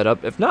pick that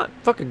up. If not,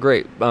 fucking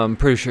great. I'm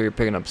pretty sure you're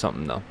picking up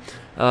something, though.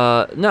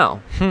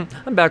 Now,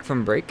 I'm back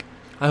from break.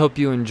 I hope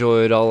you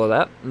enjoyed all of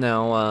that.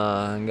 Now,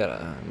 I got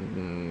a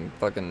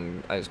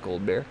fucking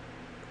ice-cold beer.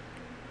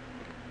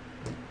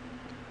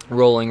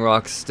 Rolling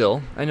Rocks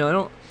still. I know, I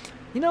don't...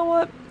 You know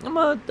what? I'm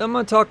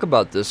gonna talk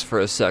about this for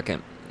a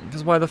second.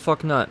 Because why the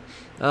fuck not?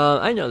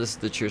 I know this is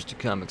the Cheers to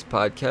Comics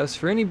podcast.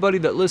 For anybody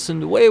that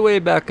listened way, way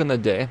back in the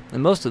day,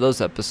 and most of those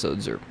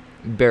episodes are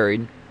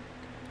buried...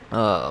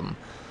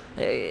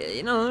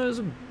 it was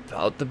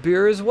about the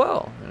beer as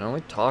well. We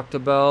talked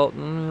about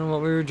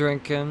what we were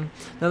drinking.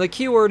 Now, the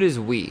key word is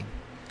we.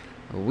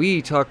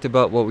 We talked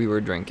about what we were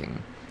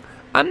drinking.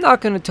 I'm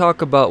not going to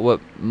talk about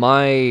what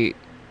my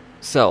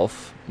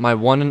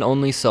one and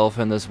only self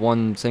in this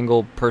one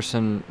single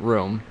person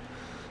room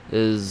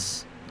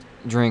is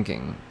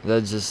drinking.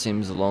 That just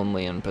seems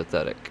lonely and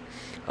pathetic.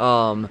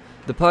 The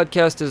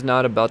podcast is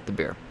not about the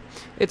beer.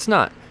 It's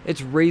not.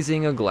 It's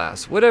raising a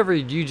glass. Whatever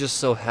you just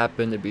so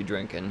happen to be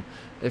drinking.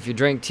 If you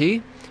drink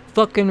tea,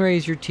 fucking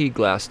raise your tea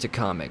glass to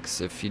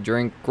comics. If you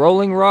drink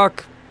Rolling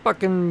Rock,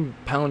 fucking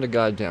pound a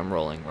goddamn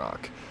Rolling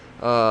Rock.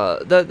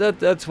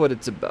 That's what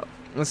it's about.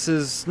 This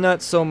is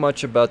not so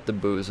much about the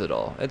booze at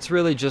all. It's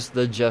really just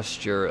the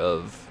gesture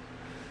of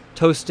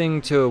toasting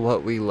to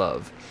what we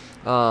love.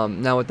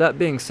 Now, with that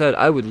being said,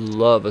 I would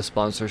love a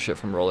sponsorship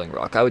from Rolling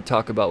Rock. I would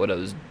talk about what I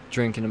was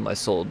drinking in my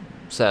soul,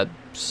 sad,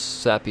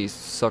 sappy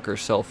sucker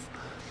self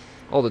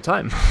all the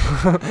time.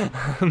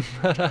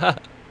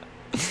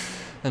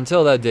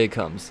 Until that day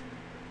comes.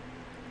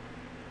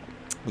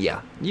 Yeah,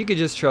 you could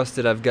just trust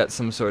that I've got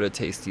some sort of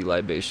tasty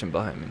libation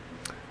behind me.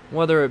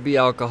 Whether it be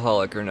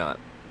alcoholic or not.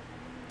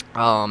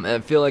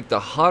 I feel like the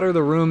hotter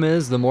the room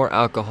is, the more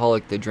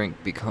alcoholic the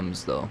drink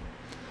becomes, though.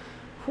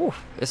 Whew,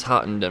 it's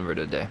hot in Denver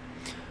today.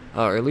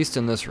 Or at least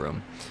in this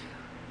room.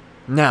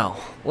 Now,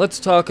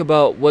 let's talk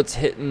about what's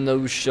hitting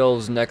those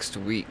shelves next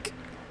week.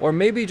 Or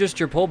maybe just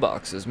your pull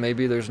boxes.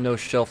 Maybe there's no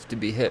shelf to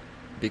be hit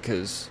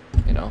because,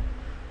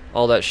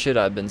 all that shit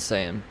I've been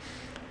saying.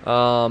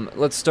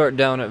 Let's start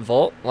down at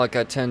Vault, like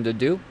I tend to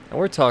do. And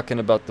we're talking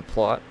about the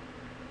plot.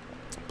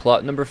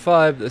 Plot number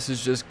 5. This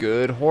is just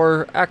good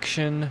horror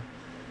action.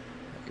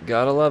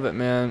 Gotta love it,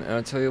 man. And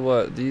I'll tell you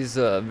what, these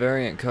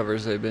variant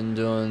covers they've been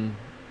doing,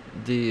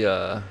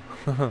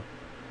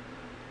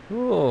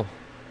 ooh,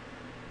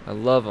 I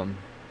love them.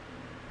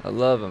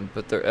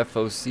 But they're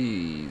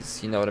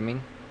FOCs, you know what I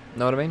mean?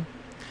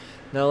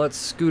 Now let's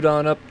scoot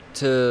on up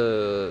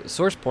to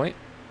Source Point.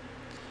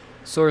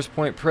 Source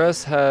Point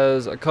Press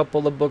has a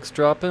couple of books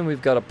dropping.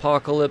 We've got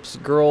Apocalypse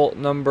Girl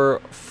number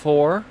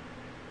 4.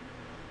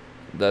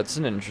 That's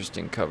an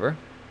interesting cover.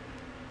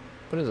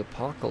 What is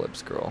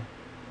Apocalypse Girl?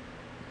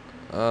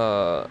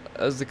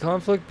 As the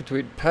conflict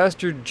between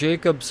Pastor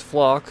Jacob's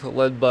flock,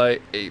 led by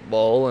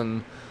 8-Ball,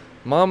 and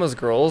Mama's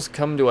girls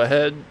come to a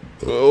head,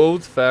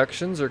 both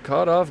factions are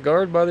caught off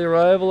guard by the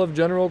arrival of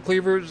General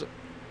Cleaver's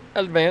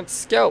advanced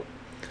scout,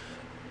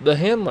 the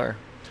Handler,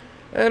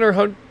 and her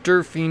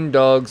hunter fiend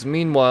dogs.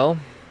 Meanwhile,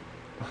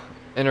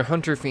 and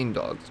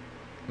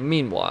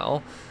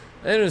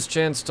his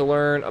chance to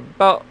learn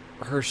about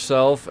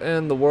herself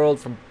and the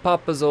world from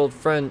Papa's old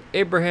friend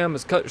Abraham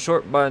is cut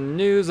short by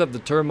news of the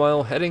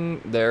turmoil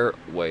heading their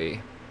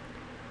way.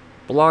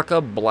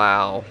 Blocka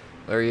Blau.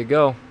 There you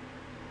go.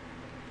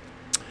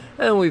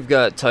 And we've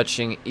got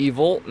Touching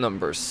Evil,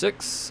 number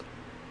 6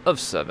 of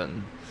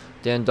 7.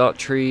 Dan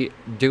Daughtry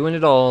doing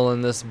it all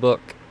in this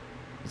book.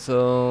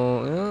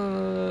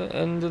 So,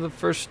 end of the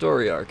first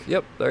story arc.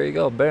 Yep, there you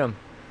go. Bam.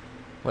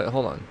 Wait,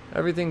 hold on.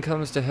 Everything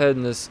comes to head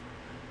in this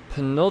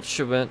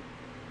penultimate,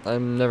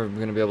 I'm never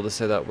going to be able to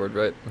say that word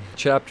right,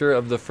 chapter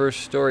of the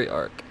first story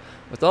arc.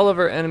 With all of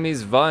our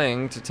enemies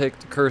vying to take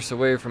the curse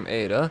away from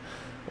Ada,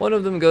 one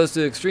of them goes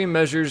to extreme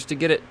measures to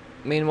get it.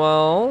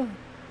 Meanwhile,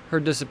 her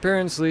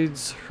disappearance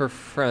leads her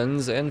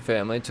friends and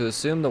family to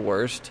assume the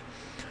worst,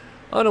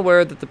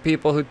 unaware that the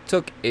people who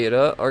took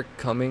Ada are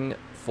coming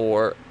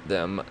for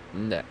them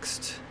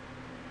next.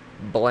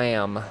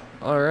 Blam.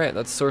 Alright,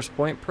 that's Source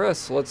Point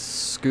Press. Let's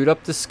scoot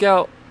up to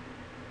Scout.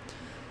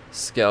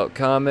 Scout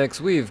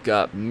Comics, we've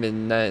got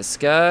Midnight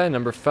Sky,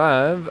 number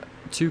 5.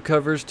 2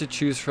 covers to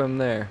choose from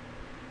there.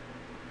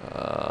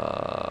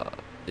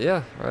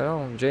 Yeah, right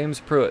on. James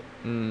Pruitt.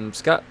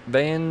 Scott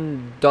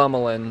Van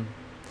Domelen.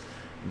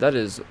 That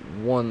is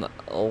one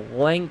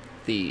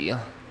lengthy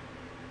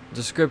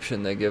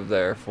description they give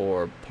there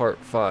for part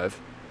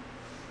 5.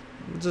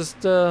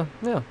 Just,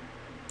 yeah.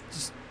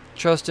 Just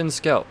trust in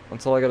Scout.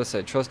 That's all I gotta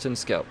say. Trust in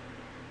Scout.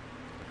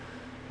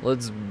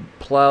 Let's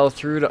plow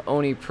through to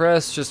Oni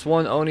Press. Just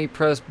one Oni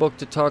Press book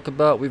to talk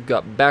about. We've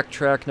got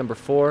Backtrack number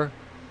 4.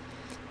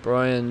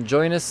 Brian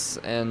Joynes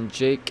and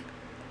Jake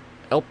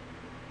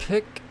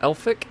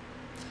Elphick.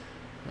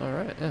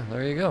 Alright, yeah,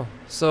 there you go.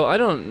 So I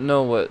don't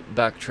know what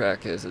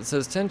Backtrack is. It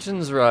says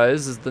tensions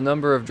rise as the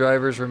number of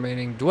drivers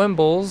remaining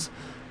dwindles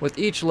with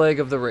each leg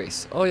of the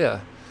race. Oh yeah.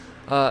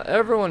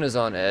 Everyone is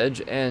on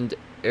edge, and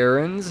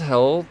Aaron's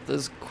health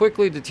is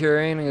quickly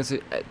deteriorating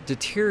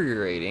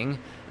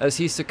as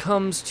he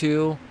succumbs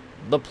to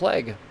the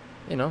plague.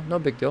 You know, no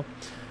big deal.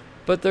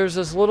 But there's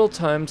this little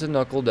time to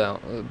knuckle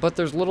down.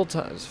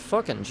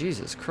 Fucking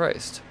Jesus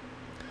Christ.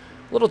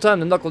 Little time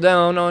to knuckle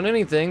down on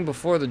anything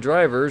before the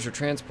drivers are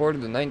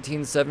transported to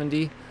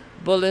 1970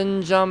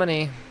 Berlin,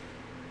 Germany.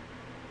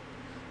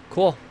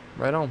 Cool.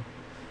 Right on.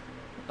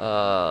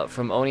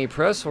 From Oni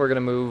Press, we're going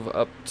to move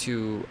up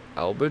to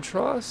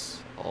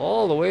Albatross.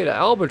 All the way to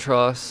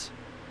Albatross.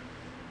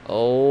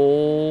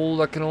 Oh,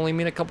 that can only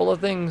mean a couple of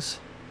things.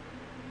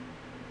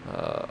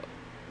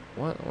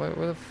 What? Wait,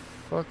 where the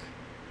fuck?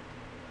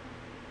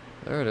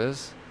 There it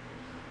is.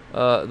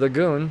 The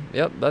Goon.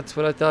 Yep, that's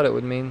what I thought it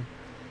would mean.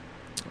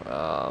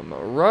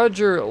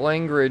 Roger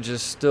Langridge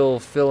is still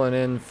filling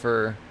in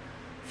for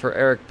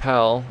Eric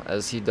Powell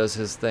as he does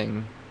his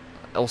thing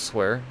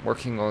elsewhere,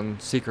 working on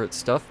secret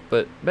stuff.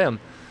 But bam,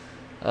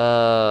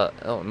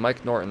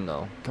 Mike Norton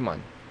though. Come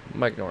on,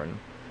 Mike Norton,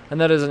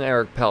 and that is an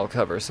Eric Powell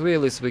cover. So we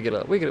get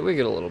a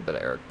little bit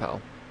of Eric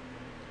Powell.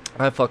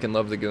 I fucking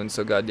love the Goon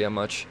so goddamn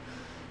much.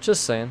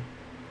 Just saying.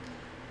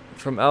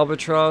 From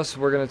Albatross,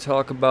 we're gonna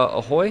talk about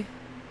Ahoy.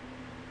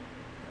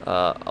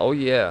 Oh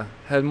yeah,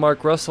 had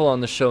Mark Russell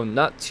on the show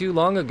not too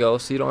long ago,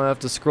 so you don't have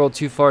to scroll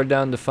too far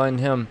down to find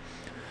him.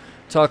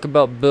 Talk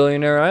about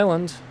Billionaire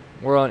Island.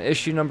 We're on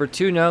issue number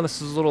 2 now.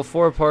 This is a little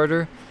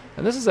 4-parter,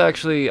 and this is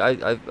actually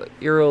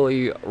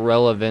eerily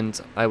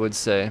relevant, I would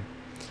say.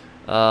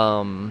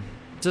 Man,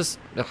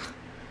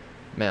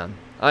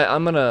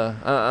 I'm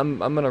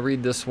gonna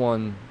read this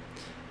one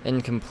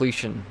in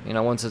completion. You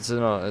know, once it's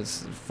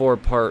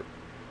 4-part.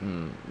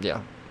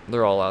 Yeah.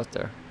 They're all out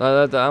there.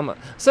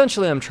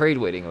 I'm trade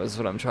waiting, is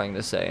what I'm trying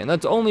to say. And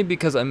that's only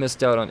because I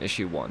missed out on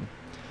issue 1. And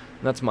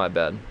that's my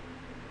bad.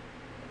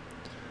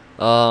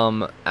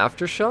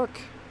 Aftershock?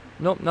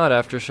 Nope, not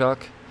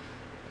Aftershock.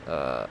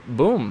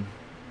 Boom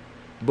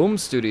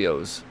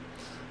Studios.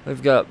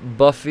 We've got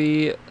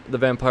Buffy the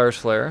Vampire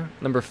Slayer,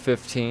 number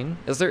 15.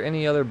 Is there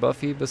any other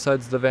Buffy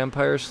besides the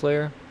Vampire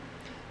Slayer?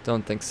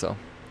 Don't think so.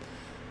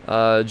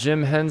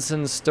 Jim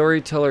Henson's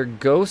Storyteller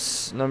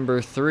Ghosts,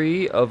 number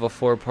 3 of a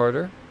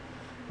 4-parter.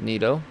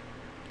 Neato.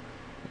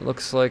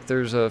 Looks like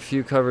there's a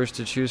few covers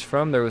to choose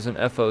from. There was an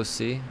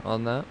FOC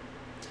on that.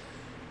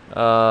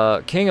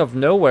 King of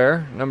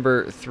Nowhere,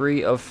 number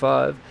 3 of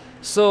 5.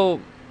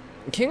 So,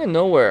 King of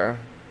Nowhere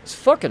is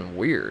fucking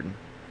weird.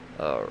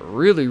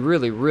 Really,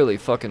 really, really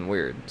fucking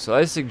weird. So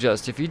I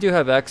suggest, if you do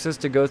have access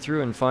to go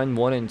through and find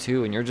 1 and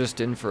 2 and you're just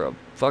in for a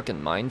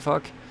fucking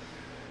mindfuck,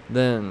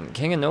 then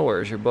King of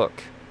Nowhere is your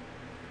book.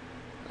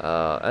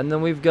 And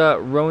then we've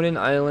got Ronin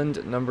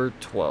Island, number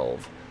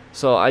 12.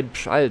 So I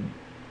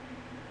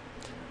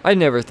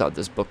never thought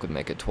this book would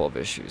make it 12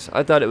 issues.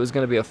 I thought it was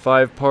going to be a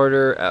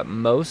 5-parter at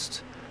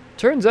most.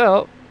 Turns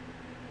out,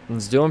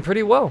 it's doing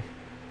pretty well.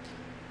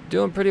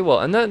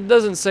 And that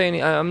doesn't say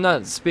any... I'm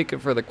not speaking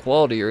for the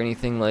quality or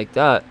anything like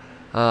that.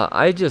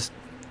 I just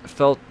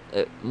felt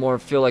it more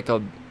feel like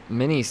a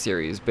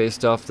mini-series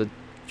based off the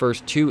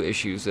first 2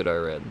 issues that I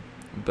read.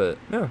 But,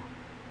 yeah.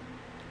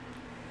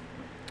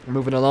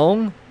 Moving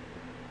along.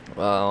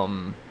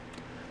 We're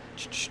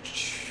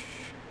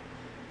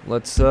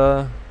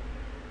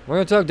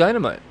going to talk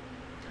Dynamite.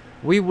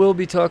 We will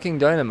be talking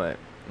Dynamite.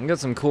 We got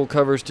some cool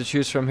covers to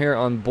choose from here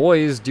on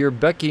Boys, Dear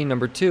Becky,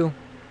 number 2.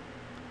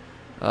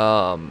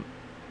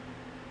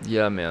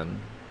 Yeah,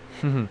 man.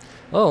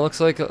 Oh, looks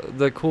like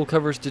the cool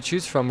covers to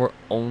choose from were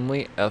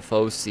only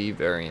FOC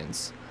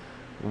variants.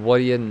 What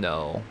do you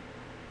know?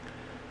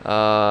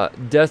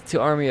 Death to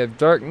Army of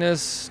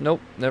Darkness.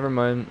 Nope, never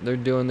mind. They're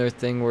doing their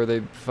thing where they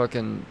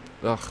fucking...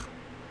 Ugh.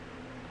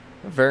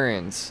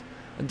 Variants.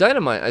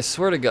 Dynamite, I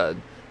swear to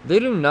God. They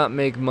do not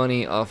make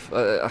money off...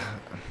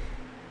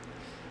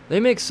 they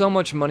make so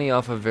much money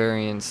off of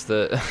variants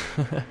that...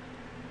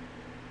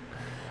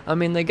 I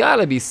mean, they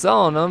gotta be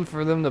selling them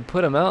for them to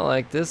put them out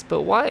like this,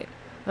 but why?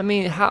 I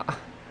mean, how?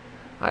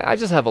 I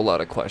just have a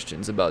lot of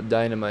questions about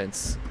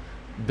Dynamite's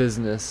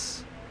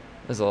business.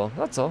 That's all.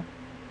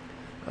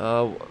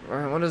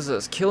 What is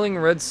this? Killing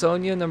Red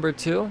Sonja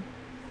 #2.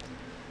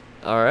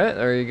 Alright,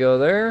 there you go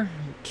there.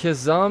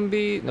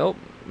 Kizombi. Nope.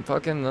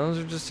 Fucking, those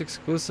are just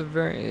exclusive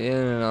variants.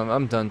 Yeah, no,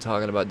 I'm done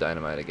talking about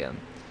Dynamite again.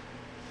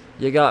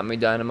 You got me,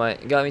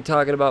 Dynamite. You got me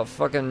talking about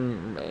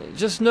fucking...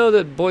 Just know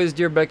that Boys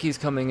Dear Becky's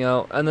coming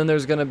out, and then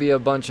there's gonna be a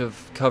bunch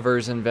of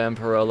covers in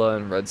Vampirella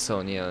and Red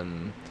Sonja,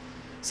 and...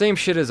 Same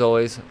shit as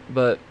always,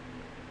 but...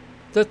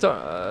 That's,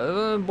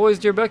 Boys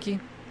Dear Becky.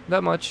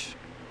 That much.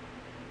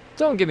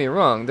 Don't get me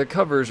wrong, the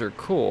covers are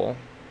cool.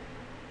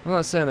 I'm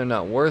not saying they're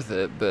not worth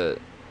it, but...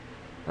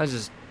 I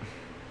just...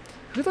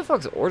 Who the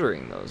fuck's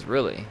ordering those,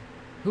 really?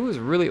 Who is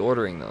really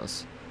ordering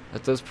those?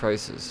 At those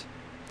prices?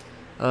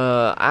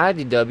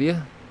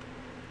 IDW...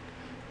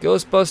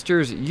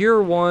 Ghostbusters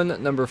Year 1,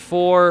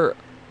 #4,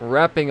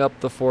 wrapping up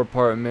the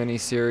 4-part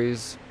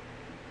miniseries.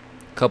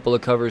 Couple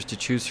of covers to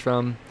choose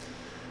from.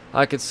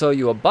 I Could Sew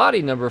You a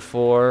Body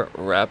 #4,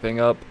 wrapping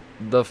up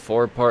the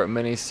 4-part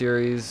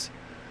miniseries.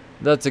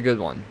 That's a good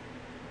one.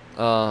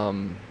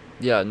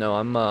 Yeah, no,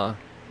 I'm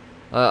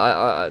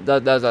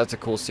that's a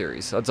cool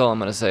series. That's all I'm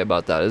gonna say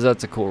about that. Is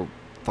that's a cool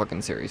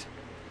fucking series.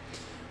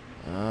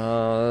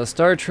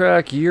 Star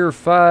Trek Year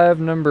 5,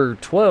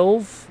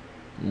 #12,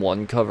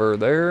 one cover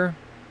there.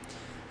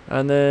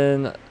 And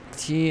then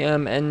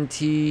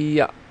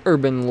TMNT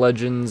Urban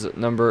Legends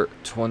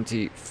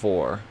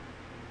 #24.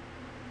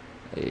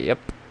 Yep.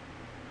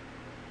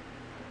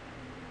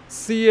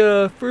 See,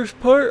 first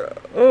part...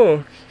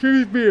 Oh,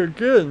 excuse me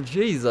again.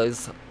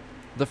 Jesus.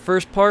 The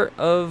first part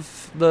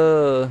of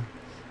the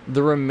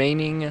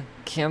remaining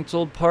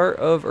canceled part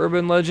of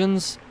Urban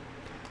Legends.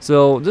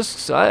 So,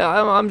 this...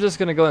 I'm just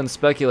going to go ahead and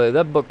speculate.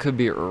 That book could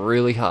be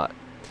really hot.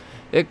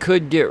 It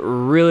could get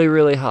really,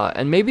 really hot.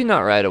 And maybe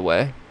not right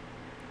away.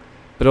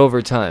 But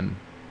over time,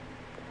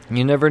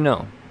 you never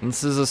know.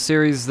 This is a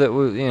series that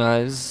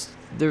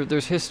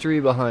there's history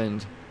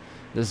behind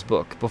this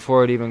book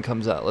before it even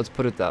comes out. Let's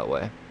put it that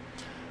way.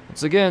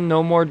 Once again,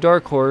 no more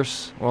Dark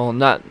Horse. Well,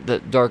 not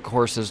that Dark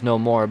Horse is no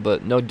more,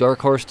 but no Dark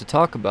Horse to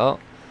talk about.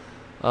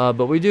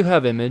 But we do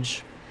have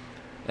Image,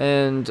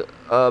 and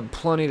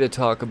plenty to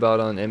talk about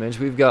on Image.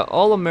 We've got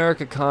All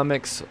America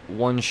Comics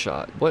One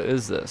Shot. What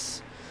is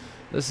this?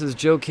 This is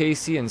Joe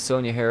Casey and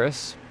Sonia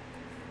Harris.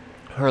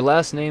 Her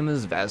last name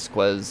is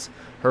Vasquez.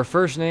 Her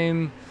first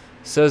name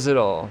says it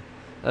all.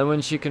 And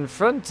when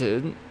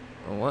confronted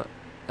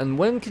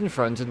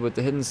with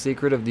the hidden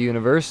secret of the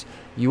universe,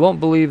 you won't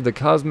believe the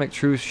cosmic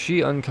truth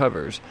she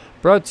uncovers.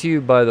 Brought to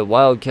you by the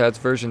Wildcats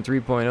version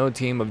 3.0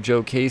 team of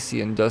Joe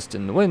Casey and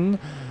Dustin Nguyen,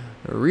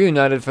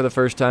 reunited for the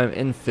first time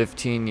in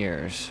 15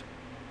 years.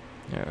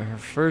 Yeah, her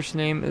first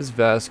name is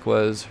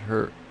Vasquez.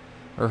 Her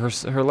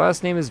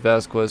last name is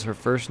Vasquez. Her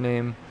first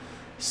name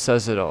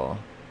says it all.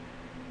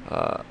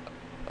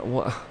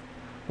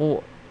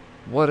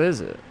 What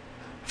is it?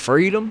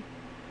 Freedom?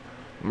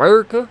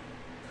 America?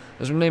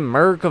 Is her name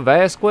America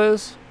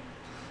Vasquez?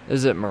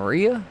 Is it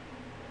Maria?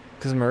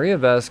 Because Maria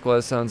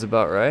Vasquez sounds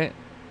about right.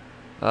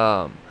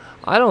 I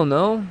don't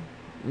know.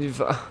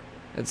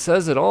 It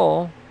says it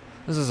all.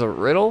 This is a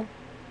riddle?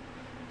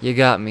 You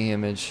got me,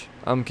 Image.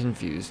 I'm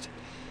confused.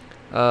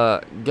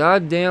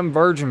 Goddamn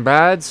Virgin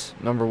Brides,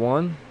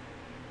 #1.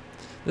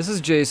 This is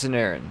Jason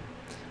Aaron.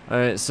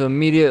 Alright, so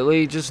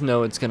immediately, just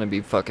know it's gonna be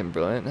fucking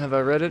brilliant. Have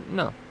I read it?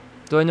 No.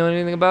 Do I know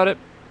anything about it?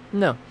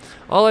 No.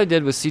 All I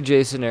did was see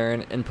Jason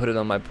Aaron and put it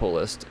on my pull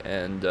list,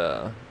 and,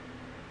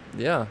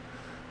 yeah.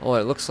 Oh,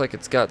 it looks like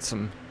it's got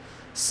some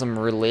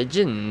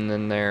religion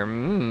in there.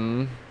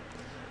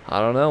 I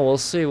don't know, we'll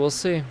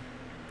see.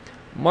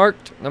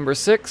 Marked,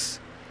 #6.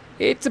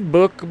 It's a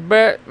book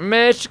about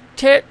magic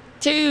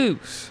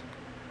tattoos.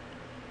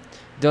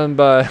 Done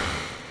by,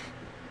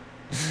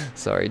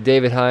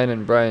 David Hine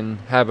and Brian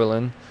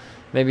Haberlin.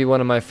 Maybe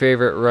one of my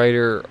favorite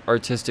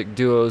writer-artistic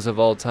duos of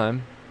all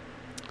time.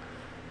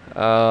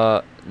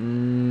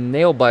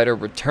 Nailbiter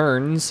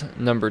Returns,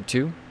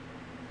 #2.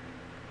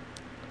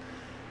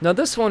 Now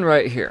this one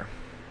right here.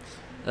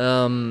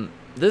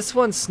 This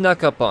one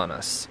snuck up on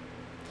us.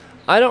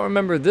 I don't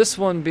remember this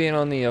one being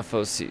on the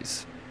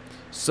FOCs.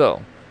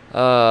 So,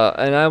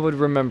 and I would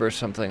remember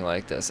something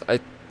like this.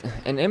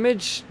 An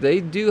Image,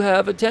 they do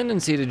have a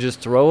tendency to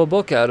just throw a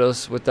book at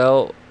us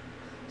without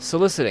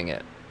soliciting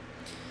it.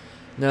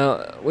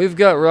 Now, we've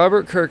got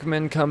Robert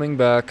Kirkman coming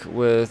back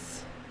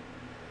with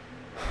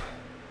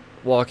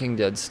Walking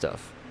Dead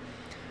stuff.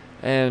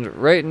 And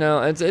right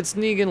now, it's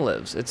Negan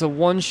Lives. It's a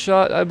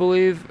one-shot, I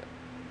believe.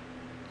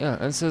 Yeah,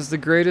 it says the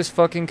greatest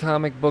fucking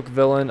comic book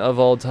villain of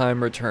all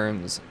time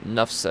returns.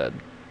 Nuff said.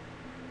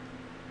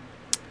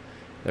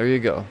 There you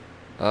go.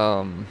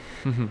 I'm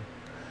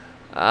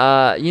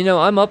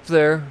up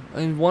there.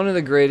 One of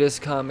the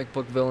greatest comic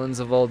book villains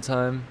of all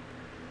time.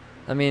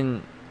 I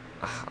mean,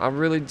 I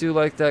really do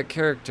like that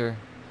character.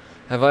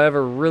 Have I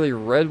ever really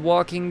read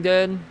Walking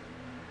Dead?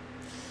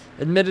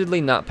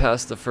 Admittedly, not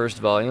past the first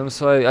volume,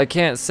 so I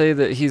can't say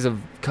that he's a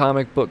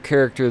comic book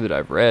character that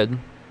I've read.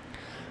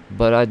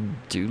 But I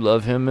do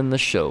love him in the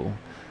show.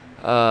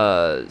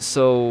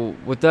 So,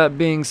 with that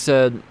being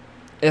said,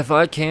 if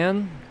I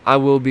can, I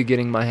will be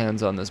getting my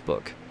hands on this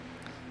book.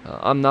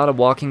 I'm not a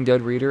Walking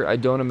Dead reader. I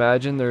don't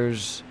imagine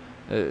there's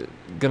going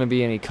to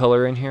be any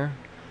color in here.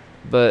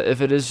 But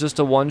if it is just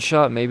a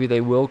one-shot, maybe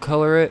they will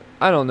color it.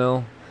 I don't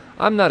know.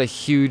 I'm not a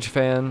huge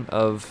fan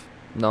of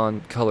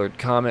non-colored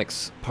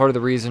comics. Part of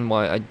the reason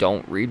why I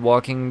don't read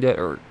Walking Dead,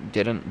 or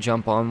didn't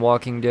jump on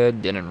Walking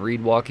Dead, didn't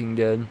read Walking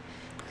Dead,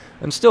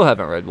 and still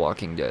haven't read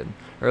Walking Dead,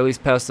 or at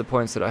least past the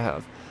points that I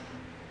have.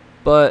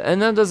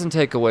 And that doesn't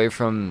take away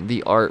from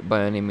the art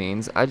by any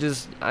means. I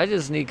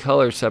just need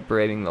color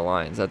separating the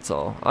lines, that's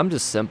all. I'm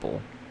just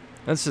simple.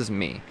 That's just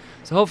me.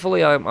 So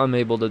hopefully I'm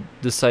able to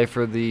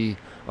decipher the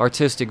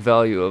artistic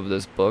value of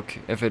this book,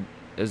 if it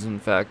is in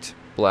fact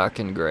black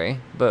and gray.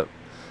 But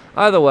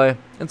either way,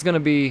 it's going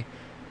to be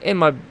in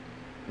my,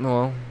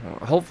 well,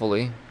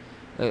 hopefully,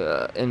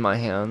 in my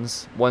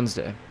hands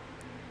Wednesday.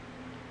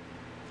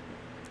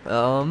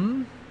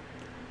 Doop-a-doo.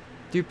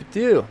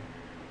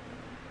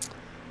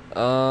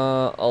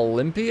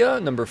 Olympia,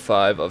 number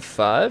 5 of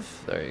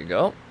 5. There you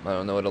go. I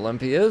don't know what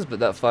Olympia is, but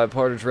that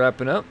 5-parter's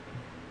wrapping up.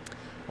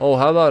 Oh,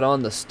 how about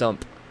On the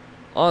Stump?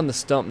 On the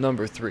Stump,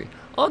 number 3.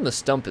 On the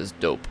Stump is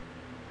dope.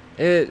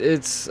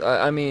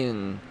 I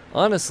mean,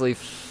 honestly,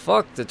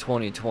 fuck the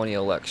 2020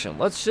 election.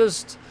 Let's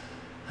just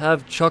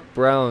have Chuck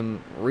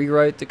Brown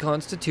rewrite the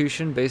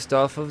Constitution based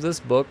off of this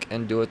book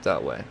and do it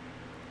that way.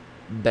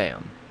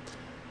 Bam.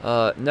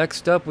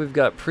 Next up, we've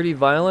got Pretty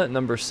Violent,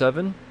 number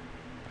 7.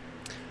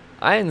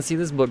 I didn't see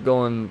this book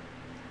going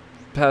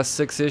past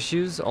 6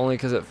 issues, only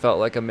because it felt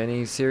like a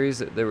mini-series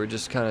that they were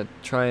just kind of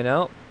trying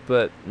out.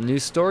 But new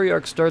story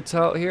arc starts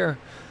out here.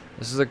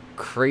 This is a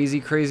crazy,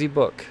 crazy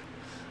book.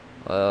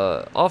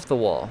 Off the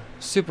wall.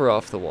 Super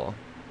off the wall.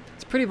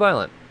 It's pretty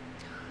violent.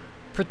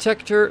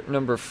 Protector,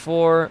 number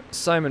 4.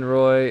 Simon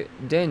Roy,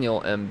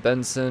 Daniel M.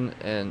 Benson,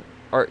 and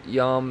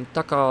Artyom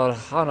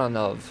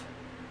Takarahanov.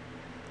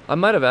 I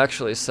might have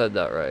actually said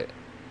that right.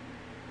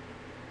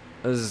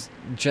 As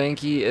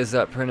janky as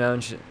that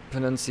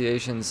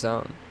pronunciation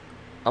sound,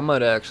 I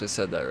might have actually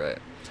said that right.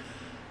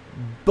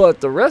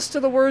 But the rest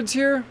of the words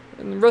here,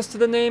 and the rest of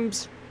the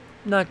names,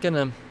 not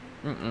gonna,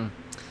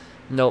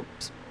 nope.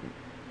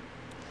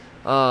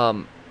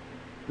 No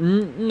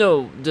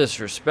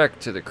disrespect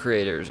to the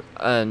creators,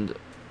 and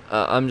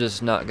I'm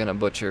just not gonna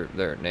butcher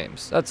their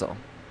names. That's all.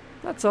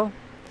 That's all.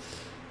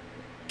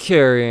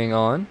 Carrying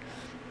on.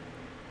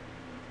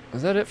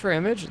 Is that it for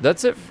Image?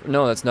 That's it.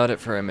 No, that's not it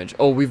for Image.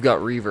 Oh, we've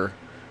got Reaver.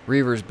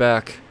 Reaver's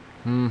back.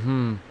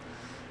 Yeah,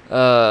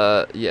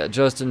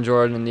 Justin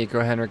Jordan and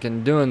Nico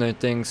Henriken doing their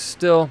thing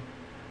still.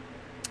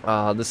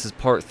 This is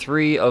part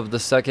 3 of the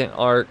second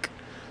arc.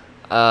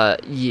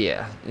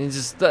 Yeah. It's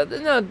just,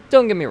 no,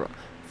 don't get me wrong.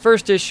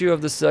 First issue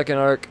of the second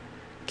arc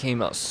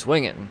came out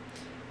swinging.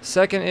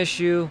 Second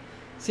issue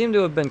seemed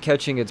to have been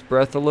catching its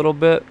breath a little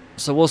bit.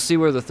 So we'll see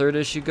where the third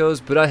issue goes,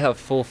 but I have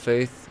full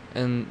faith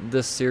in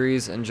this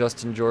series and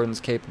Justin Jordan's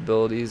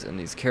capabilities and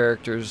these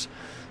characters.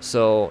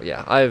 So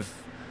yeah,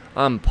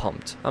 I'm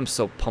pumped. I'm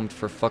so pumped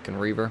for fucking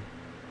Reaver.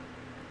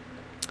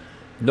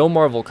 No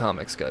Marvel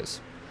Comics,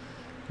 guys.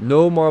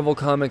 No Marvel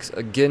Comics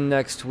again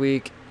next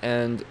week,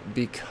 and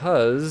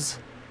because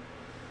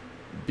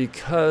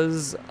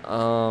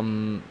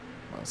I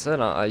said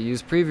I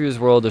use Previews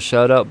World to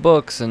shout out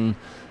books, and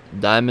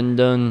Diamond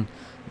done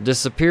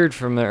disappeared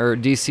from there, or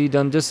DC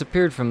done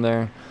disappeared from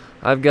there.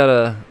 I've got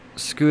to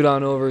scoot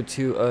on over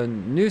to a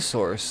new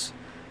source,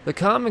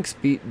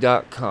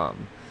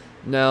 thecomicsbeat.com.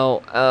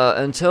 Now,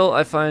 until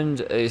I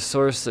find a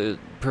source that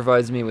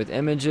provides me with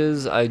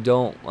images,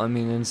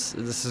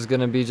 this is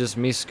going to be just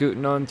me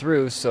scooting on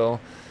through. So,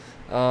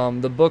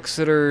 the books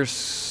that are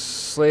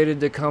slated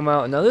to come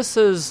out, now this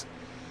is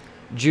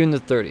June the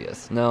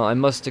 30th. Now, I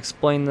must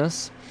explain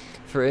this,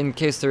 in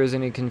case there is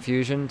any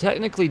confusion.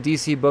 Technically,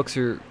 DC books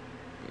are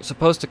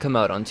supposed to come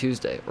out on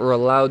Tuesday, or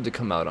allowed to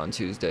come out on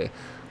Tuesday.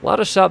 A lot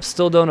of shops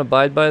still don't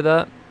abide by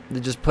that. They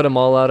just put them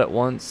all out at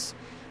once,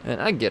 and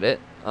I get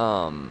it.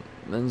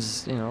 And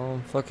just,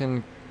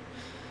 fucking,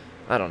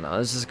 I don't know.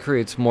 This just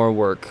creates more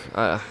work.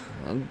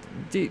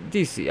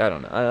 DC, I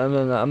don't know.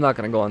 I'm not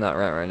gonna go on that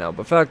rant right now.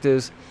 But fact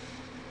is,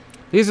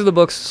 these are the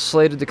books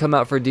slated to come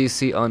out for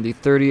DC on the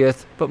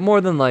 30th, but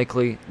more than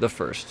likely the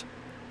 1st.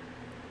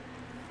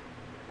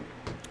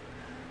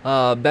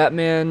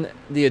 Batman: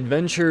 The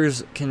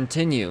Adventures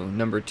Continue,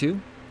 number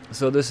 2.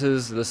 So this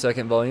is the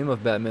second volume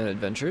of Batman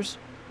Adventures.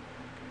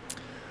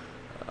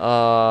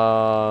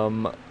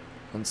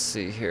 Let's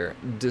see here.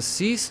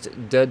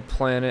 Deceased Dead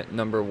Planet,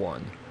 number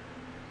 1.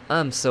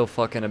 I'm so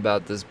fucking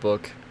about this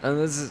book. And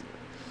this is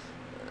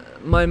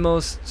my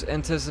most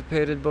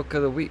anticipated book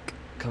of the week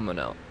coming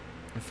out.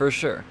 For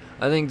sure.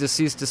 I think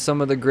Deceased is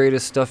some of the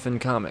greatest stuff in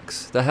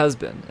comics. That has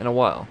been in a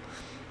while.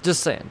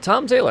 Just saying.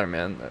 Tom Taylor,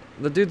 man.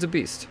 The dude's a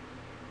beast.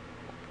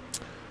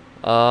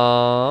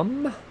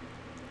 Oh,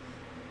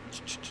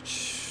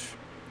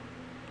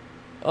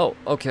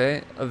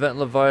 okay. Event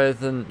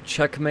Leviathan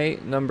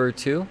Checkmate number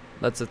 2.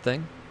 That's a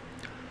thing.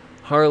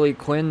 Harley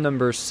Quinn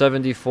number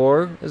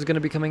 74 is going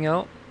to be coming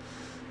out.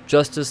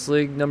 Justice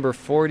League number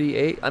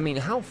 48. I mean,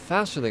 how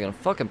fast are they going to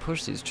fucking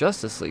push these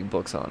Justice League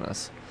books on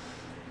us?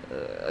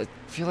 I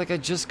feel like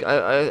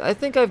I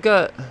think I've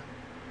got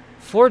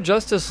 4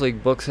 Justice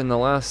League books in the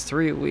last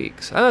 3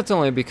 weeks. And that's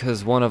only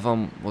because one of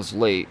them was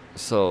late.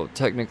 So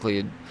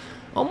technically,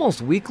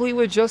 almost weekly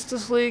with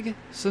Justice League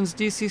since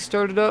DC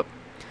started up.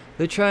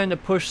 They're trying to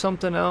push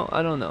something out.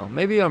 I don't know.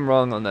 Maybe I'm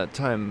wrong on that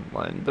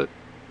timeline, but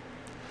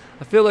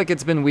I feel like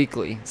it's been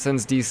weekly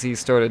since DC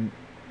started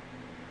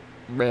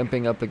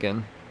ramping up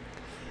again.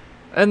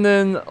 And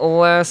then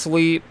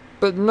lastly,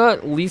 but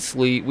not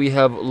leastly, we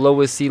have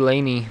Lois E.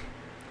 Laney.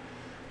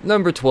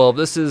 Number 12.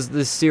 This is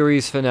the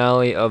series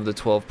finale of the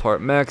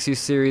 12-part Maxi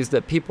series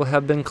that people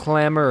have been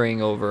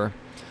clamoring over.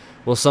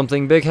 Will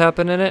something big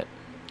happen in it?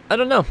 I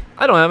don't know.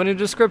 I don't have any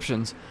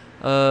descriptions.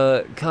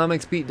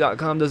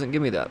 Comicsbeat.com doesn't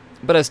give me that.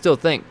 But I still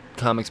thank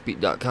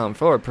Comicsbeat.com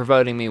for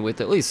providing me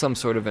with at least some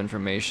sort of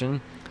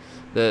information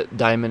that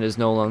Diamond is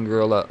no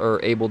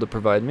longer able to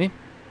provide me.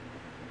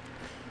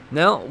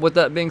 Now, with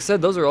that being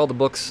said, those are all the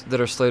books that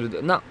are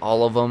slated, not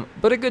all of them,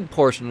 but a good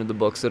portion of the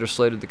books that are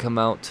slated to come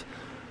out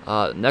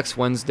next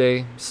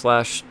Wednesday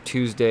 /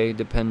 Tuesday,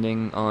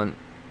 depending on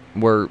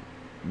where,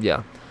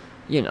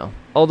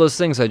 all those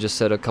things I just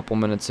said a couple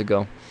minutes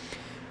ago.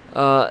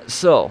 I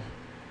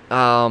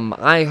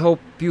hope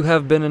you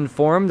have been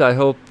informed. I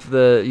hope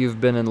that you've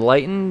been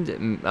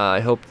enlightened. I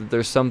hope that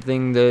there's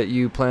something that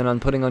you plan on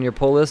putting on your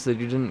pull list that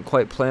you didn't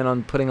quite plan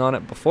on putting on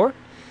it before.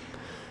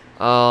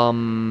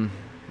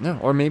 No,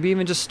 or maybe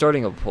even just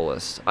starting a pull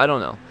list. I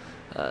don't know.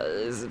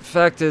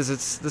 Fact is,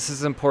 this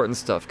is important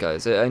stuff,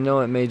 guys. I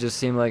know it may just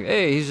seem like,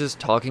 hey, he's just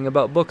talking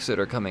about books that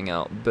are coming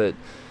out, but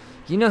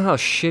you know how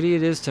shitty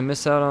it is to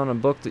miss out on a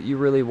book that you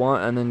really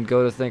want and then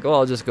go to think, oh,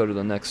 I'll just go to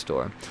the next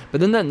store. But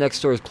then that next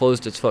store has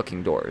closed its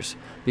fucking doors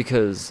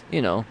because,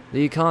 the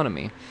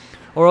economy.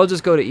 Or I'll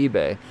just go to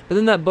eBay. But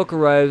then that book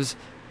arrives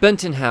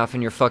bent in half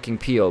in your fucking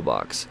P.O.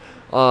 box.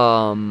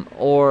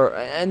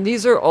 And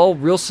these are all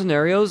real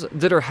scenarios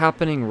that are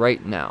happening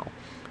right now.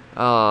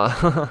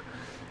 I'm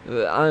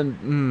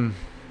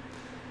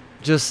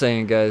just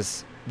saying,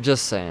 guys.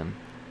 Just saying.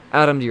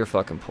 Add them to your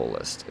fucking pull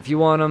list. If you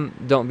want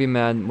them, don't be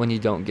mad when you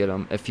don't get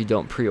them if you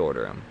don't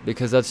pre-order them.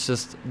 Because that's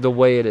just the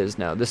way it is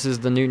now. This is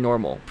the new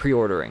normal,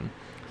 pre-ordering.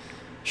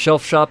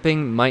 Shelf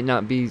shopping might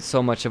not be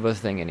so much of a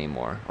thing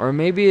anymore. Or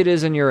maybe it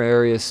is in your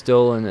area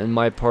still, and in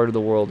my part of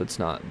the world it's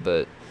not.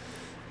 But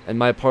in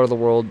my part of the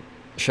world,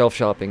 shelf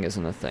shopping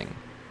isn't a thing.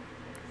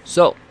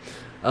 So,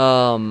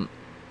 support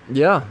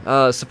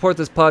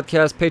this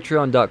podcast,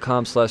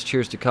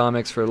 patreon.com/cheers to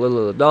comics for a little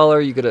over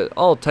 $1. You get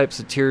all types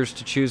of tiers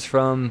to choose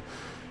from.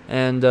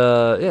 And,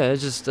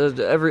 it's just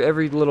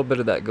every little bit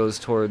of that goes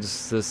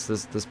towards this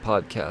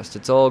podcast.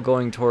 It's all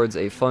going towards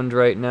a fund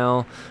right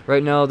now.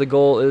 Right now, the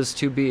goal is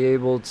to be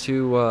able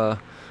to,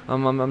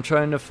 I'm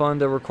trying to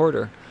fund a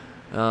recorder.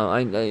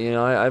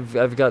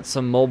 I've got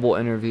some mobile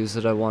interviews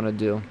that I want to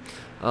do.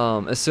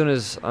 As soon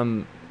as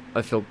I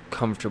feel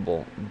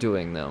comfortable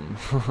doing them.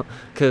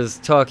 Because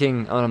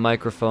talking on a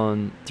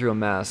microphone through a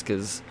mask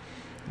is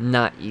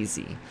not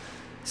easy.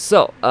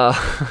 So,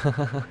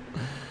 but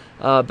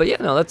yeah,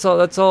 no, that's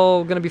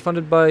all going to be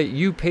funded by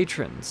you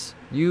patrons.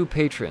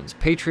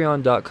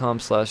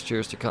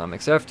 Patreon.com/cheers to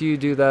comics. After you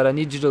do that, I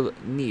need you to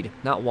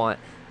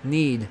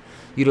need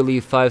you to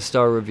leave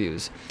 5-star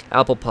reviews.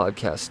 Apple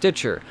Podcasts,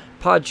 Stitcher,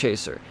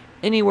 Podchaser,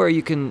 anywhere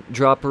you can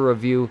drop a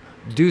review,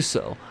 do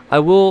so. I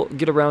will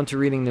get around to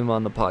reading them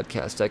on the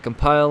podcast. I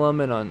compile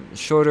them, and on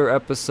shorter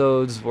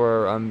episodes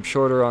where I'm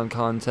shorter on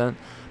content,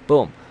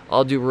 boom,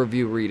 I'll do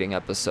review reading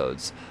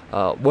episodes.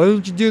 Why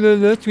don't you do that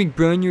last week,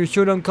 Brian? You're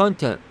short on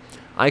content.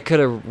 I could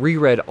have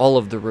reread all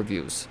of the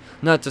reviews.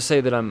 Not to say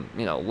that I'm,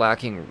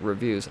 lacking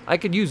reviews. I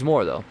could use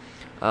more, though.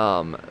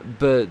 I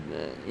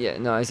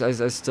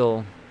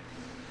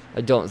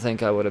don't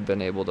think I would have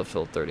been able to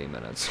fill 30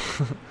 minutes.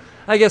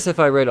 I guess if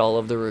I read all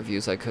of the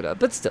reviews, I could have.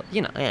 But still,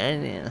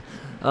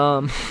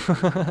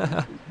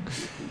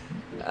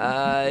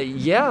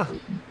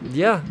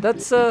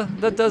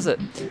 that does it.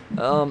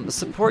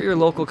 Support your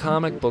local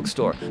comic book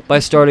store by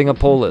starting a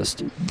poll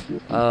list.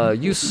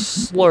 You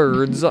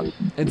slurds,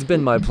 it's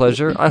been my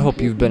pleasure. I hope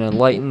you've been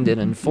enlightened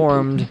and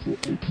informed.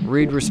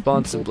 Read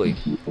responsibly.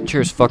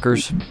 Cheers,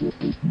 fuckers.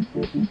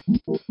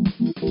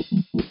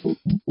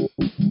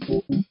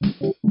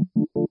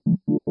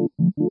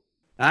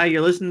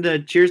 You're listening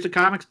to Cheers to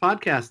Comics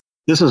podcast.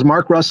 This is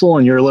Mark Russell,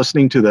 and you're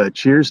listening to the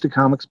Cheers to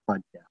Comics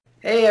podcast.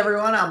 Hey,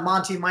 everyone. I'm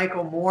Monty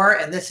Michael Moore,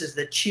 and this is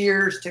the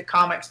Cheers to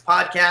Comics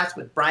podcast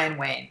with Brian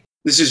Wayne.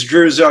 This is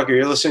Drew Zucker.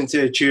 You're listening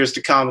to Cheers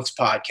to Comics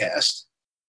podcast.